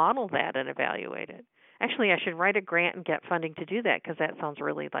can model that and evaluate it. Actually, I should write a grant and get funding to do that, because that sounds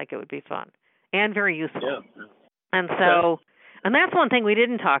really like it would be fun and very useful. Yeah. And so, and that's one thing we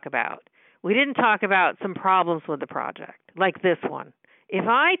didn't talk about. We didn't talk about some problems with the project, like this one. If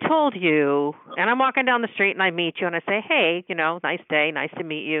I told you, and I'm walking down the street and I meet you and I say, hey, nice day, nice to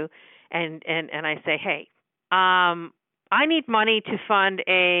meet you, and I say, hey, I need money to fund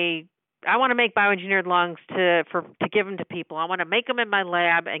I want to make bioengineered lungs to give them to people. I want to make them in my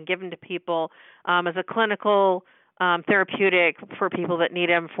lab and give them to people as a clinical therapeutic for people that need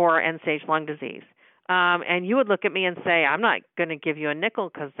them for end-stage lung disease. And you would look at me and say, I'm not going to give you a nickel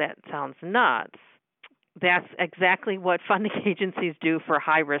because that sounds nuts. That's exactly what funding agencies do for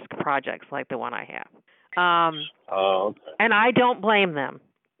high-risk projects like the one I have. Okay. And I don't blame them.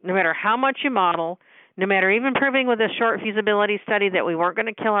 No matter how much you model, no matter even proving with a short feasibility study that we weren't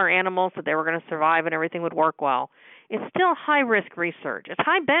going to kill our animals, that they were going to survive and everything would work well, it's still high-risk research. It's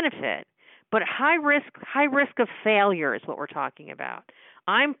high benefit, but high risk of failure is what we're talking about.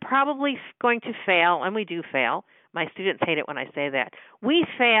 I'm probably going to fail, and we do fail. My students hate it when I say that. We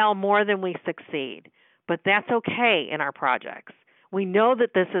fail more than we succeed, but that's okay in our projects. We know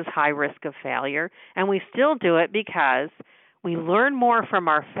that this is high risk of failure, and we still do it because we learn more from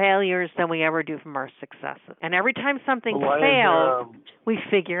our failures than we ever do from our successes. And every time something fails, we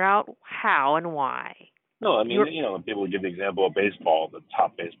figure out how and why. No, I mean, people give the example of baseball. The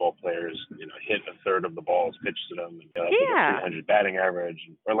top baseball players, hit a third of the balls pitched to them. And, yeah. 300 batting average,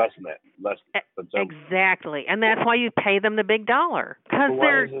 or less than that. Exactly. And that's why you pay them the big dollar.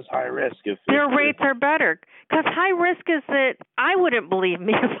 Why is this high risk? Their rates are better. Because high risk is that I wouldn't believe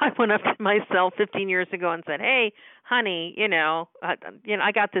me if I went up to myself 15 years ago and said, hey, honey,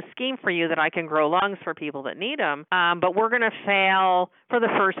 I got this scheme for you that I can grow lungs for people that need them, but we're going to fail for the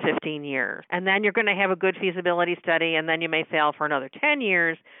first 15 years. And then you're going to have a good feasibility study, and then you may fail for another 10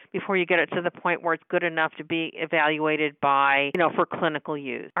 years before you get it to the point where it's good enough to be evaluated by, for clinical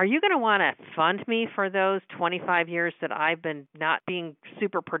use. Are you going to want to fund me for those 25 years that I've been not being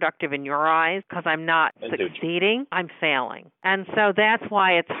super productive in your eyes because I'm not succeeding? I'm failing. And so that's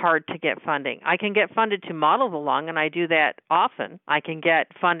why it's hard to get funding. I can get funded to model the lung, and I do that often. I can get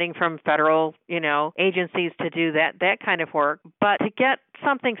funding from federal, agencies to do that kind of work. But to get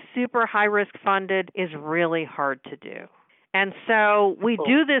something super high risk funded is really hard to do. And so we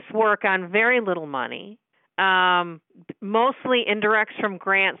do this work on very little money, mostly indirects from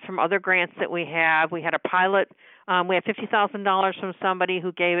grants, from other grants that we have. We had a pilot. We had $50,000 from somebody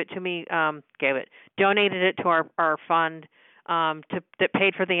who gave it to me, donated it to our fund that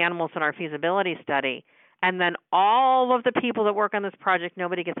paid for the animals in our feasibility study. And then all of the people that work on this project,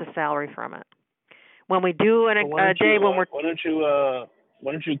 nobody gets a salary from it. When we do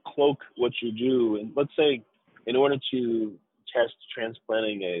why don't you cloak what you do? And let's say, in order to test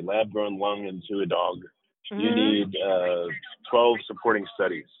transplanting a lab-grown lung into a dog, you need 12 supporting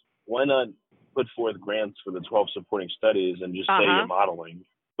studies. Why not put forth grants for the 12 supporting studies and just say you're modeling?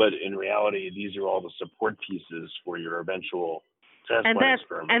 But in reality, these are all the support pieces for your eventual transplant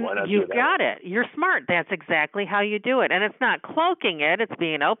experiment. Why not you've got it. You're smart. That's exactly how you do it. And it's not cloaking it. It's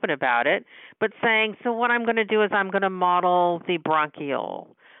being open about it. But saying, so what I'm going to do is I'm going to model the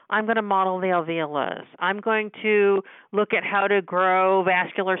bronchiole. I'm going to model the alveolus. I'm going to look at how to grow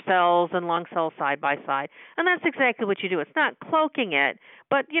vascular cells and lung cells side by side. And that's exactly what you do. It's not cloaking it.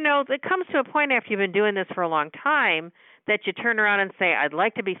 But, it comes to a point after you've been doing this for a long time that you turn around and say, I'd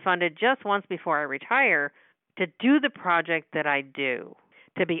like to be funded just once before I retire to do the project that I do,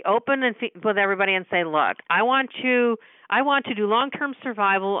 to be open and with everybody and say, look, I want to do long-term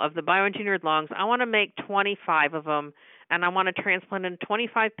survival of the bioengineered lungs. I want to make 25 of them, and I want to transplant in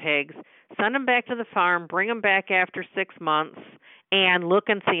 25 pigs, send them back to the farm, bring them back after 6 months, and look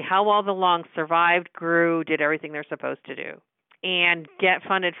and see how well the lungs survived, grew, did everything they're supposed to do. and get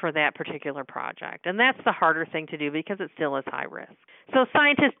funded for that particular project. And that's the harder thing to do because it still is high risk. So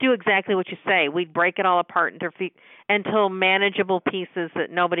scientists do exactly what you say. We break it all apart until manageable pieces that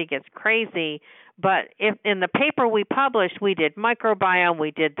nobody gets crazy. But if in the paper we published, we did microbiome,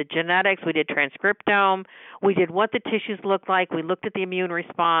 we did the genetics, we did transcriptome, we did what the tissues looked like, we looked at the immune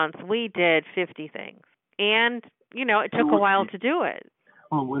response, we did 50 things. And, it took a while to do it.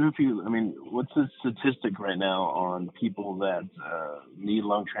 Well, what's the statistic right now on people that need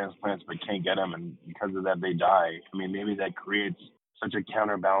lung transplants but can't get them, and because of that they die? Maybe that creates such a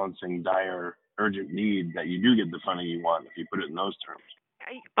counterbalancing, dire, urgent need that you do get the funding you want if you put it in those terms.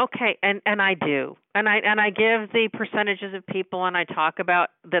 Okay, and I do, and I give the percentages of people, and I talk about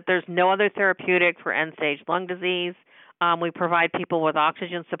that there's no other therapeutic for end-stage lung disease. We provide people with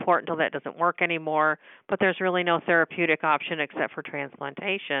oxygen support until that doesn't work anymore, but there's really no therapeutic option except for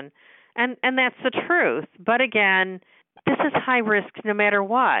transplantation, and that's the truth. But again, this is high risk no matter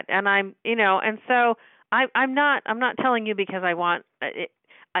what, and I'm so I'm not telling you because I want it.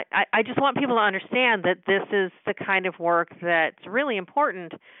 I just want people to understand that this is the kind of work that's really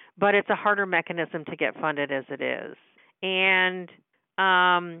important, but it's a harder mechanism to get funded as it is. And,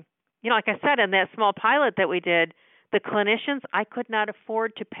 like I said, in that small pilot that we did, the clinicians, I could not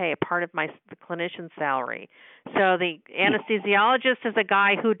afford to pay a part of the clinician's salary. So the anesthesiologist is a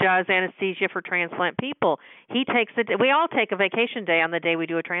guy who does anesthesia for transplant people. We all take a vacation day on the day we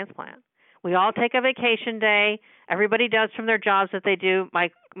do a transplant. We all take a vacation day. Everybody does from their jobs that they do.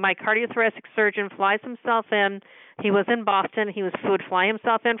 My cardiothoracic surgeon flies himself in. He was in Boston. He would fly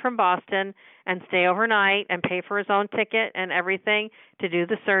himself in from Boston and stay overnight and pay for his own ticket and everything to do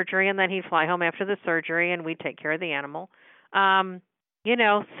the surgery, and then he'd fly home after the surgery, and we'd take care of the animal.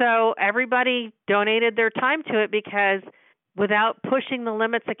 So everybody donated their time to it because without pushing the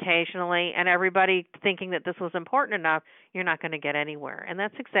limits occasionally and everybody thinking that this was important enough, you're not going to get anywhere. And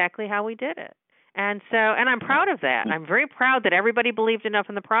that's exactly how we did it. And I'm proud of that. I'm very proud that everybody believed enough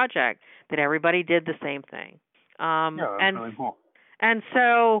in the project that everybody did the same thing. That's really cool. And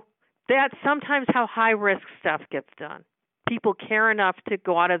so that's sometimes how high-risk stuff gets done. People care enough to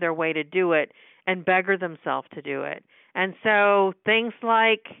go out of their way to do it and beggar themselves to do it. And so things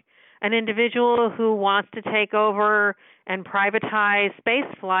like an individual who wants to take over and privatize space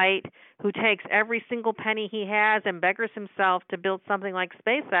flight, who takes every single penny he has and beggars himself to build something like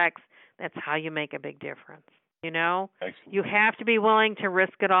SpaceX, that's how you make a big difference. Excellent. You have to be willing to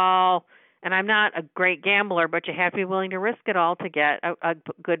risk it all. And I'm not a great gambler, but you have to be willing to risk it all to get a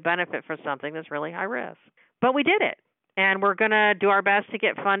good benefit for something that's really high risk. But we did it. And we're going to do our best to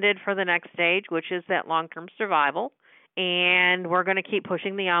get funded for the next stage, which is that long-term survival. And we're going to keep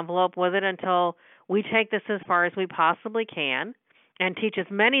pushing the envelope with it until we take this as far as we possibly can and teach as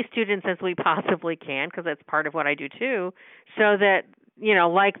many students as we possibly can, because that's part of what I do too, so that,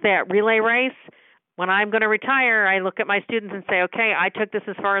 like that relay race, when I'm going to retire, I look at my students and say, okay, I took this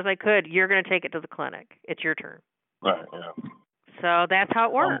as far as I could. You're going to take it to the clinic. It's your turn. Right, yeah. So that's how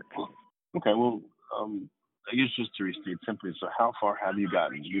it works. Okay, well, I guess just to restate simply, so how far have you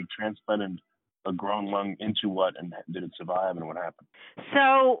gotten? You've transplanted a grown lung into what, and did it survive, and what happened?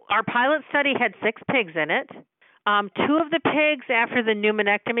 So our pilot study had 6 pigs in it. 2 of the pigs after the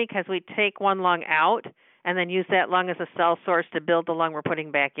pneumonectomy, because we take one lung out and then use that lung as a cell source to build the lung we're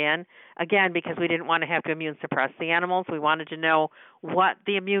putting back in. Again, because we didn't want to have to immune suppress the animals. We wanted to know what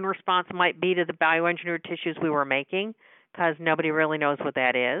the immune response might be to the bioengineered tissues we were making, because nobody really knows what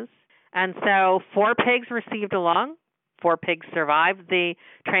that is. And so 4 pigs received a lung. 4 pigs survived the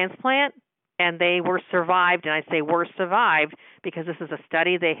transplant, and they were survived, and I say were survived because this is a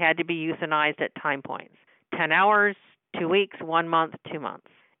study. They had to be euthanized at time points, 10 hours, 2 weeks, 1 month, 2 months.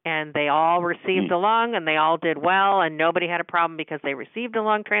 And they all received a lung, and they all did well, and nobody had a problem because they received a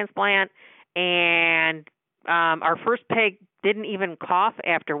lung transplant. And our first pig didn't even cough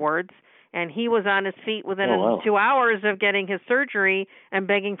afterwards, and he was on his feet within 2 hours of getting his surgery and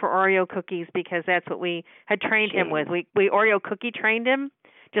begging for Oreo cookies because that's what we had trained him with. We Oreo cookie trained him,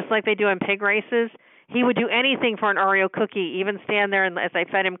 just like they do in pig races. He would do anything for an Oreo cookie, even stand there and as I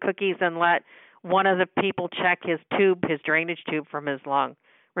fed him cookies and let one of the people check his drainage tube from his lung.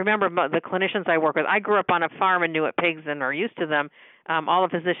 Remember, the clinicians I work with, I grew up on a farm and knew what pigs and are used to them. All the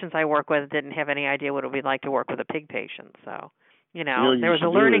physicians I work with didn't have any idea what it would be like to work with a pig patient. So, there was a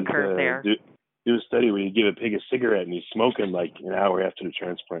learning curve there. Do a study where you give a pig a cigarette and he's smoking like an hour after the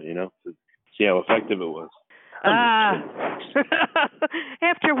transplant, to see how effective it was.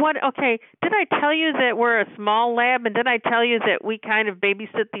 After what? Okay, did I tell you that we're a small lab, and did I tell you that we kind of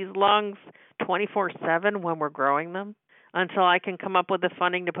babysit these lungs 24/7 when we're growing them until I can come up with the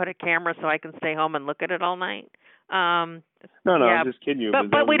funding to put a camera so I can stay home and look at it all night? No, yeah, I'm just kidding you.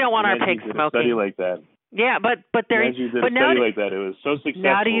 but we don't want our pigs did smoking. A study like that. Yeah, but there. As you did but a study like that, it was so successful.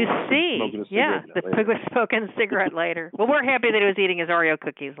 Now do you see? Smoking a yeah, the later. pig was smoking a cigarette later. Well, we're happy that he was eating his Oreo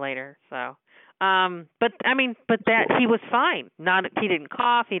cookies later. So, but that he was fine. He didn't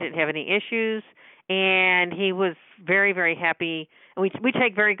cough. He didn't have any issues, and he was very, very happy. And we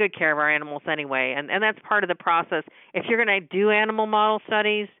take very good care of our animals anyway, and that's part of the process. If you're going to do animal model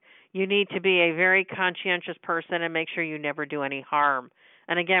studies, you need to be a very conscientious person and make sure you never do any harm.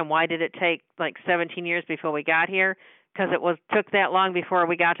 And again, why did it take like 17 years before we got here? Because took that long before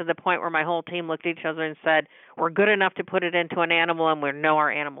we got to the point where my whole team looked at each other and said, we're good enough to put it into an animal and we know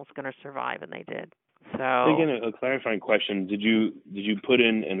our animal's going to survive, and they did. So again, a clarifying question: Did you put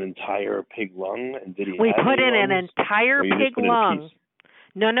in an entire pig lung, and did he? We have put in lungs, an entire pig lung.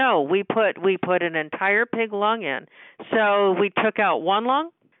 No, we put an entire pig lung in. So we took out one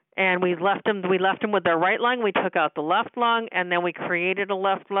lung. And we left him with their right lung. We took out the left lung, and then we created a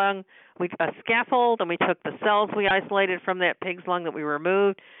left lung, a scaffold, and we took the cells we isolated from that pig's lung that we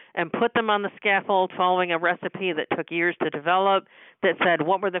removed and put them on the scaffold following a recipe that took years to develop that said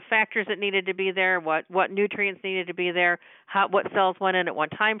what were the factors that needed to be there, what nutrients needed to be there, what cells went in at what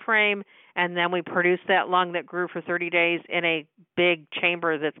time frame, and then we produced that lung that grew for 30 days in a big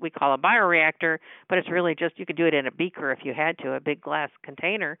chamber that we call a bioreactor, but it's really just you could do it in a beaker if you had to, a big glass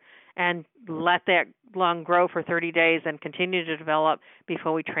container, and let that lung grow for 30 days and continue to develop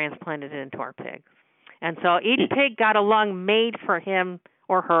before we transplanted it into our pigs. And so each pig got a lung made for him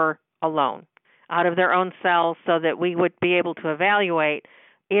or her alone out of their own cells so that we would be able to evaluate,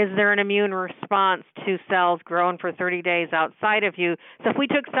 is there an immune response to cells grown for 30 days outside of you? So if we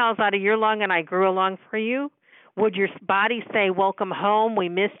took cells out of your lung and I grew a lung for you, would your body say, welcome home, we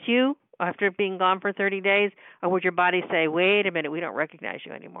missed you after being gone for 30 days? Or would your body say, wait a minute, we don't recognize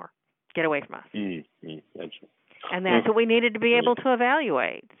you anymore. Get away from us. And that's what we needed to be able to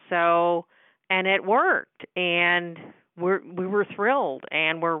evaluate. So, and it worked. And we were thrilled,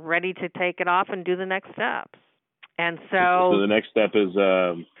 and we're ready to take it off and do the next steps. And so the next step is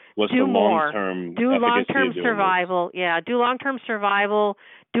what's the long-term do long-term survival. Yeah, do long-term survival,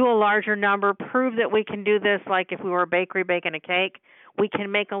 do a larger number, prove that we can do this like if we were a bakery baking a cake. We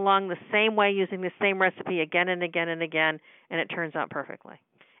can make a lung the same way using the same recipe again and again and again, and it turns out perfectly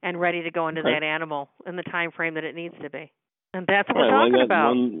and ready to go into that animal in the time frame that it needs to be. And that's what we're talking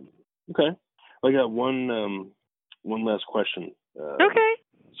about. I got one last question. Okay.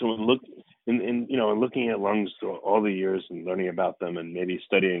 So looking at lungs all the years and learning about them and maybe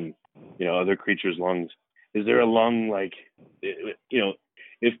studying, other creatures' lungs, is there a lung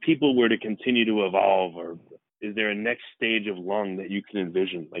if people were to continue to evolve, or is there a next stage of lung that you can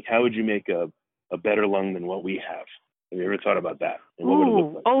envision? Like, how would you make a better lung than what we have? Have you ever thought about that? And what would it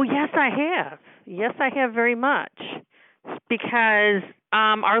look like? Oh, yes, I have. Yes, I have very much. Because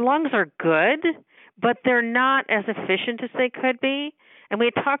our lungs are good, but they're not as efficient as they could be. And we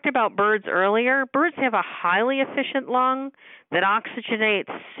had talked about birds earlier. Birds have a highly efficient lung that oxygenates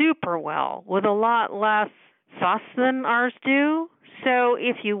super well with a lot less sauce than ours do. So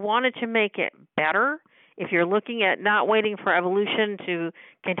if you wanted to make it better, if you're looking at not waiting for evolution to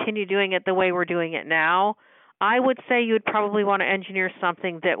continue doing it the way we're doing it now, I would say you would probably want to engineer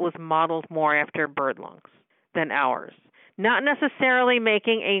something that was modeled more after bird lungs than ours. Not necessarily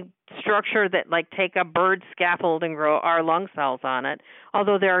making a structure that take a bird scaffold and grow our lung cells on it,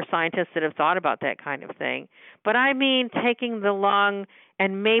 although there are scientists that have thought about that kind of thing. But I mean taking the lung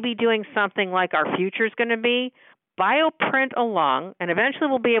and maybe doing something like our future is going to be, bioprint a lung, and eventually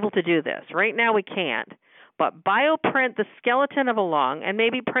we'll be able to do this. Right now we can't. But bioprint the skeleton of a lung and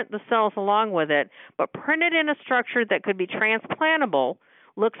maybe print the cells along with it, but print it in a structure that could be transplantable,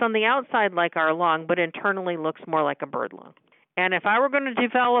 looks on the outside like our lung, but internally looks more like a bird lung. And if I were going to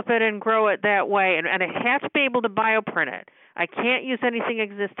develop it and grow it that way, and I have to be able to bioprint it, I can't use anything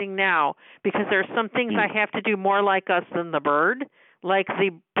existing now because there are some things I have to do more like us than the bird, like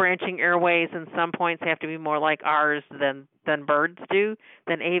the branching airways and some points have to be more like ours than birds do,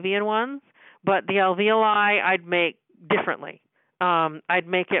 than avian ones. But the alveoli I'd make differently. I'd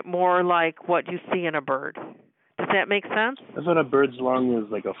make it more like what you see in a bird. Does that make sense? I thought a bird's lung was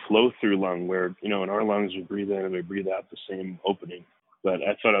like a flow-through lung where, in our lungs we breathe in and we breathe out the same opening. But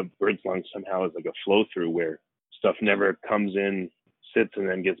I thought a bird's lung somehow is like a flow-through where stuff never comes in, sits, and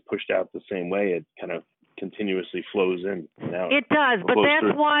then gets pushed out the same way. It kind of continuously flows in and out. It does, but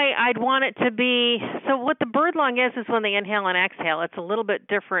that's why I'd want it to be. So what the bird lung is when they inhale and exhale, it's a little bit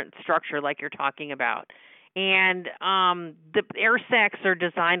different structure like you're talking about. And the air sacs are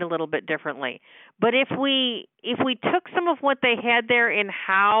designed a little bit differently. But if we took some of what they had there in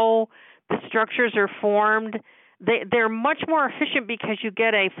how the structures are formed, they're much more efficient because you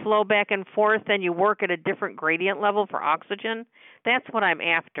get a flow back and forth and you work at a different gradient level for oxygen. That's what I'm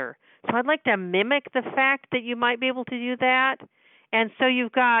after. So I'd like to mimic the fact that you might be able to do that. And so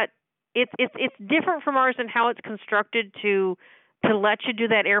you've got it's different from ours in how it's constructed to let you do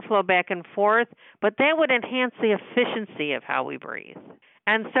that airflow back and forth, but that would enhance the efficiency of how we breathe.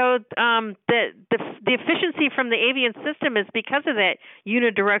 And so the efficiency from the avian system is because of that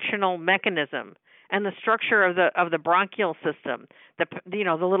unidirectional mechanism and the structure of the bronchial system,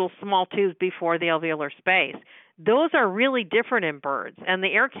 the little small tubes before the alveolar space. Those are really different in birds. And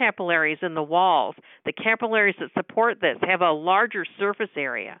the air capillaries in the walls, the capillaries that support this, have a larger surface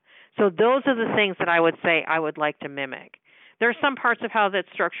area. So those are the things that I would say I would like to mimic. There are some parts of how that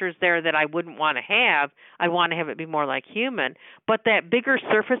structure is there that I wouldn't want to have. I want to have it be more like human. But that bigger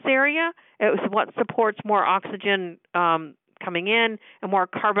surface area is what supports more oxygen coming in and more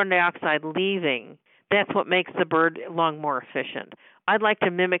carbon dioxide leaving. That's what makes the bird lung more efficient. I'd like to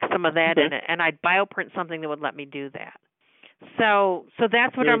mimic some of that in it, and I'd bioprint something that would let me do that. So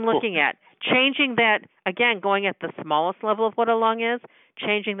that's what I'm looking at. Changing that, again, going at the smallest level of what a lung is,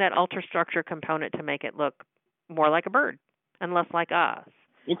 changing that ultrastructure component to make it look more like a bird and less like us.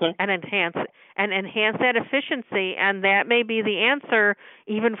 Okay. And enhance that efficiency, and that may be the answer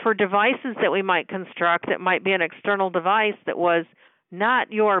even for devices that we might construct that might be an external device that was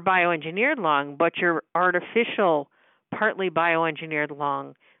not your bioengineered lung, but your artificial, partly bioengineered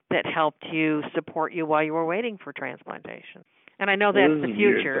lung that helped you support you while you were waiting for transplantation. And I know that's the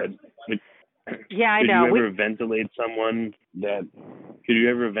future. Yeah, I know. Could you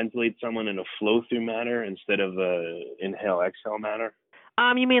ever ventilate someone in a flow-through manner instead of a inhale-exhale manner?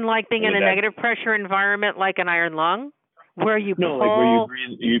 You mean like being in a negative pressure environment like an iron lung? Where you pull? No, like where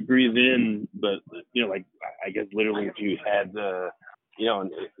you breathe in, but, like, I guess literally if you had the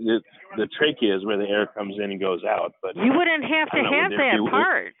trachea is where the air comes in and goes out. But you wouldn't have to have that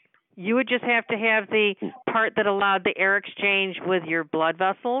part. You would just have to have the part that allowed the air exchange with your blood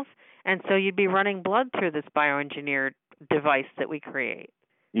vessels, and so you'd be running blood through this bioengineered device that we create.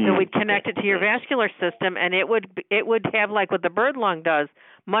 So we'd connect it to your vascular system, and it would have, like what the bird lung does,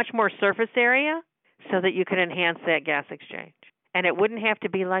 much more surface area so that you could enhance that gas exchange. And it wouldn't have to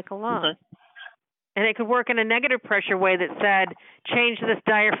be like a lung. Okay. And it could work in a negative pressure way that said, change this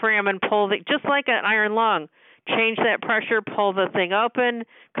diaphragm and pull just like an iron lung. Change that pressure, pull the thing open,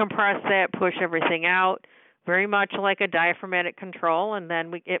 compress that, push everything out, very much like a diaphragmatic control, and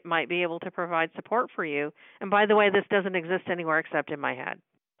then it might be able to provide support for you. And by the way, this doesn't exist anywhere except in my head.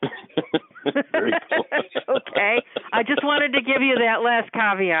 Very cool. Okay. I just wanted to give you that last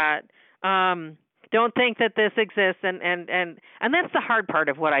caveat. Don't think that this exists, and that's the hard part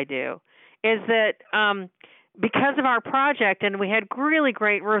of what I do, is that because of our project, and we had really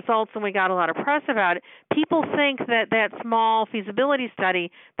great results and we got a lot of press about it, people think that small feasibility study,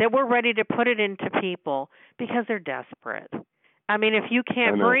 that we're ready to put it into people because they're desperate. I mean, if you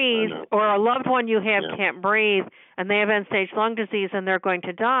can't breathe, or a loved one you have can't breathe, and they have end-stage lung disease and they're going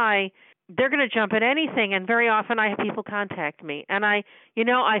to die, they're going to jump at anything. And very often I have people contact me, and I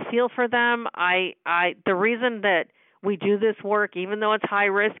feel for them. The reason that we do this work, even though it's high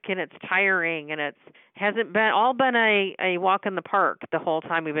risk and it's tiring and it hasn't been a walk in the park the whole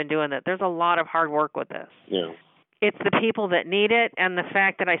time we've been doing it. There's a lot of hard work with this. Yeah. It's the people that need it, and the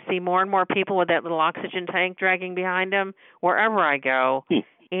fact that I see more and more people with that little oxygen tank dragging behind them wherever I go.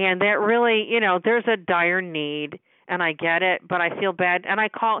 And that really, there's a dire need, and I get it, but I feel bad. And I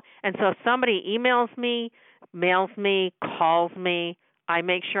call, and so if somebody emails me, mails me, calls me, I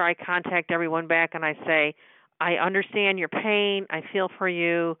make sure I contact everyone back and I say, I understand your pain, I feel for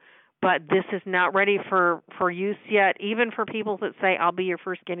you, but this is not ready for use yet, even for people that say, I'll be your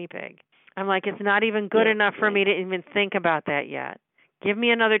first guinea pig. I'm like, it's not even good enough for me to even think about that yet. Give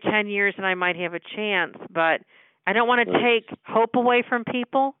me another 10 years and I might have a chance, but I don't want to take hope away from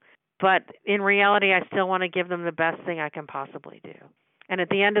people, but in reality, I still want to give them the best thing I can possibly do. And at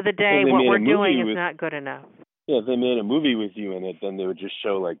the end of the day, what we're doing is not good enough. Yeah, if they made a movie with you in it, then they would just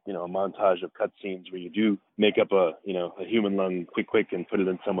show a montage of cutscenes where you do make up a human lung quick and put it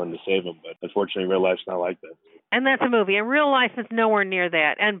in someone to save them. But unfortunately, real life's not like that. And that's a movie. And real life is nowhere near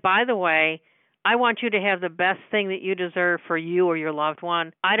that. And by the way, I want you to have the best thing that you deserve for you or your loved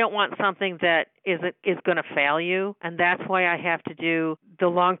one. I don't want something that is going to fail you. And that's why I have to do the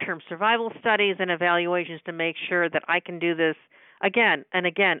long-term survival studies and evaluations to make sure that I can do this again and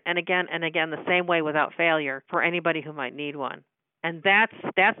again and again and again the same way without failure for anybody who might need one. And that's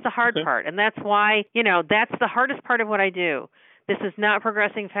the hard part. And that's why, that's the hardest part of what I do. This is not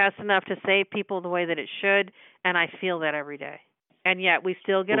progressing fast enough to save people the way that it should, and I feel that every day. And yet we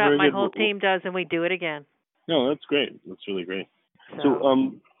still get up, my whole team does, and we do it again. No, that's great. That's really great.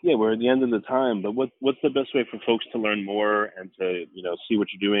 So, yeah, we're at the end of the time, but what's the best way for folks to learn more and to, see what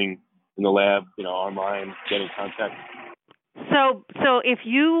you're doing in the lab, online, get in contact? So if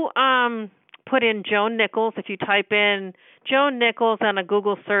you put in Joan Nichols, if you type in Joan Nichols on a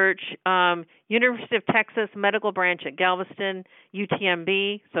Google search, University of Texas Medical Branch at Galveston,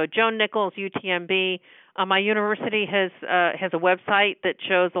 UTMB. So Joan Nichols, UTMB. My university has a website that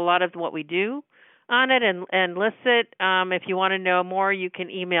shows a lot of what we do on it and lists it. If you want to know more, you can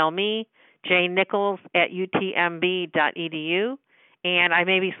email me, jnichols@utmb.edu. And I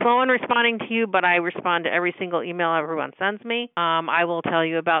may be slow in responding to you, but I respond to every single email everyone sends me. I will tell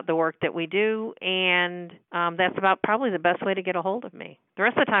you about the work that we do, and that's about probably the best way to get a hold of me. The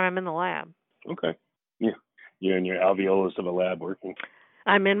rest of the time, I'm in the lab. Okay. Yeah. You're in your alveolus of a lab working.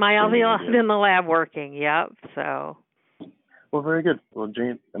 I'm in my alveolus in the lab working, yep. So. Well, very good. Well,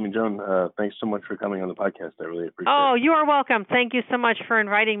 Joan, thanks so much for coming on the podcast. I really appreciate it. Oh, you are welcome. Thank you so much for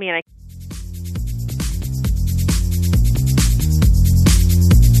inviting me.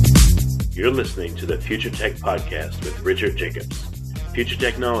 You're listening to the Future Tech Podcast with Richard Jacobs. Future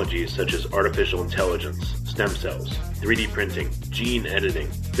technologies such as artificial intelligence, stem cells, 3D printing, gene editing,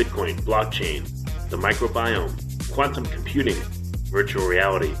 Bitcoin, blockchain, the microbiome, quantum computing, virtual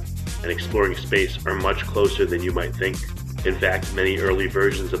reality, and exploring space are much closer than you might think. In fact, many early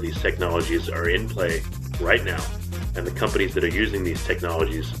versions of these technologies are in play right now, and the companies that are using these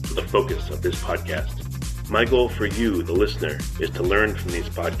technologies are the focus of this podcast. My goal for you, the listener, is to learn from these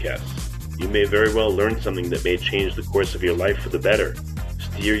podcasts. You may very well learn something that may change the course of your life for the better,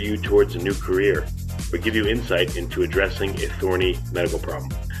 steer you towards a new career, or give you insight into addressing a thorny medical problem.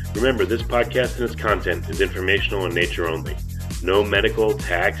 Remember, this podcast and its content is informational in nature only. No medical,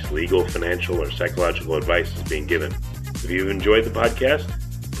 tax, legal, financial, or psychological advice is being given. If you enjoyed the podcast,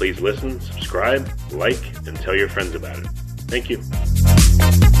 please listen, subscribe, like, and tell your friends about it. Thank you.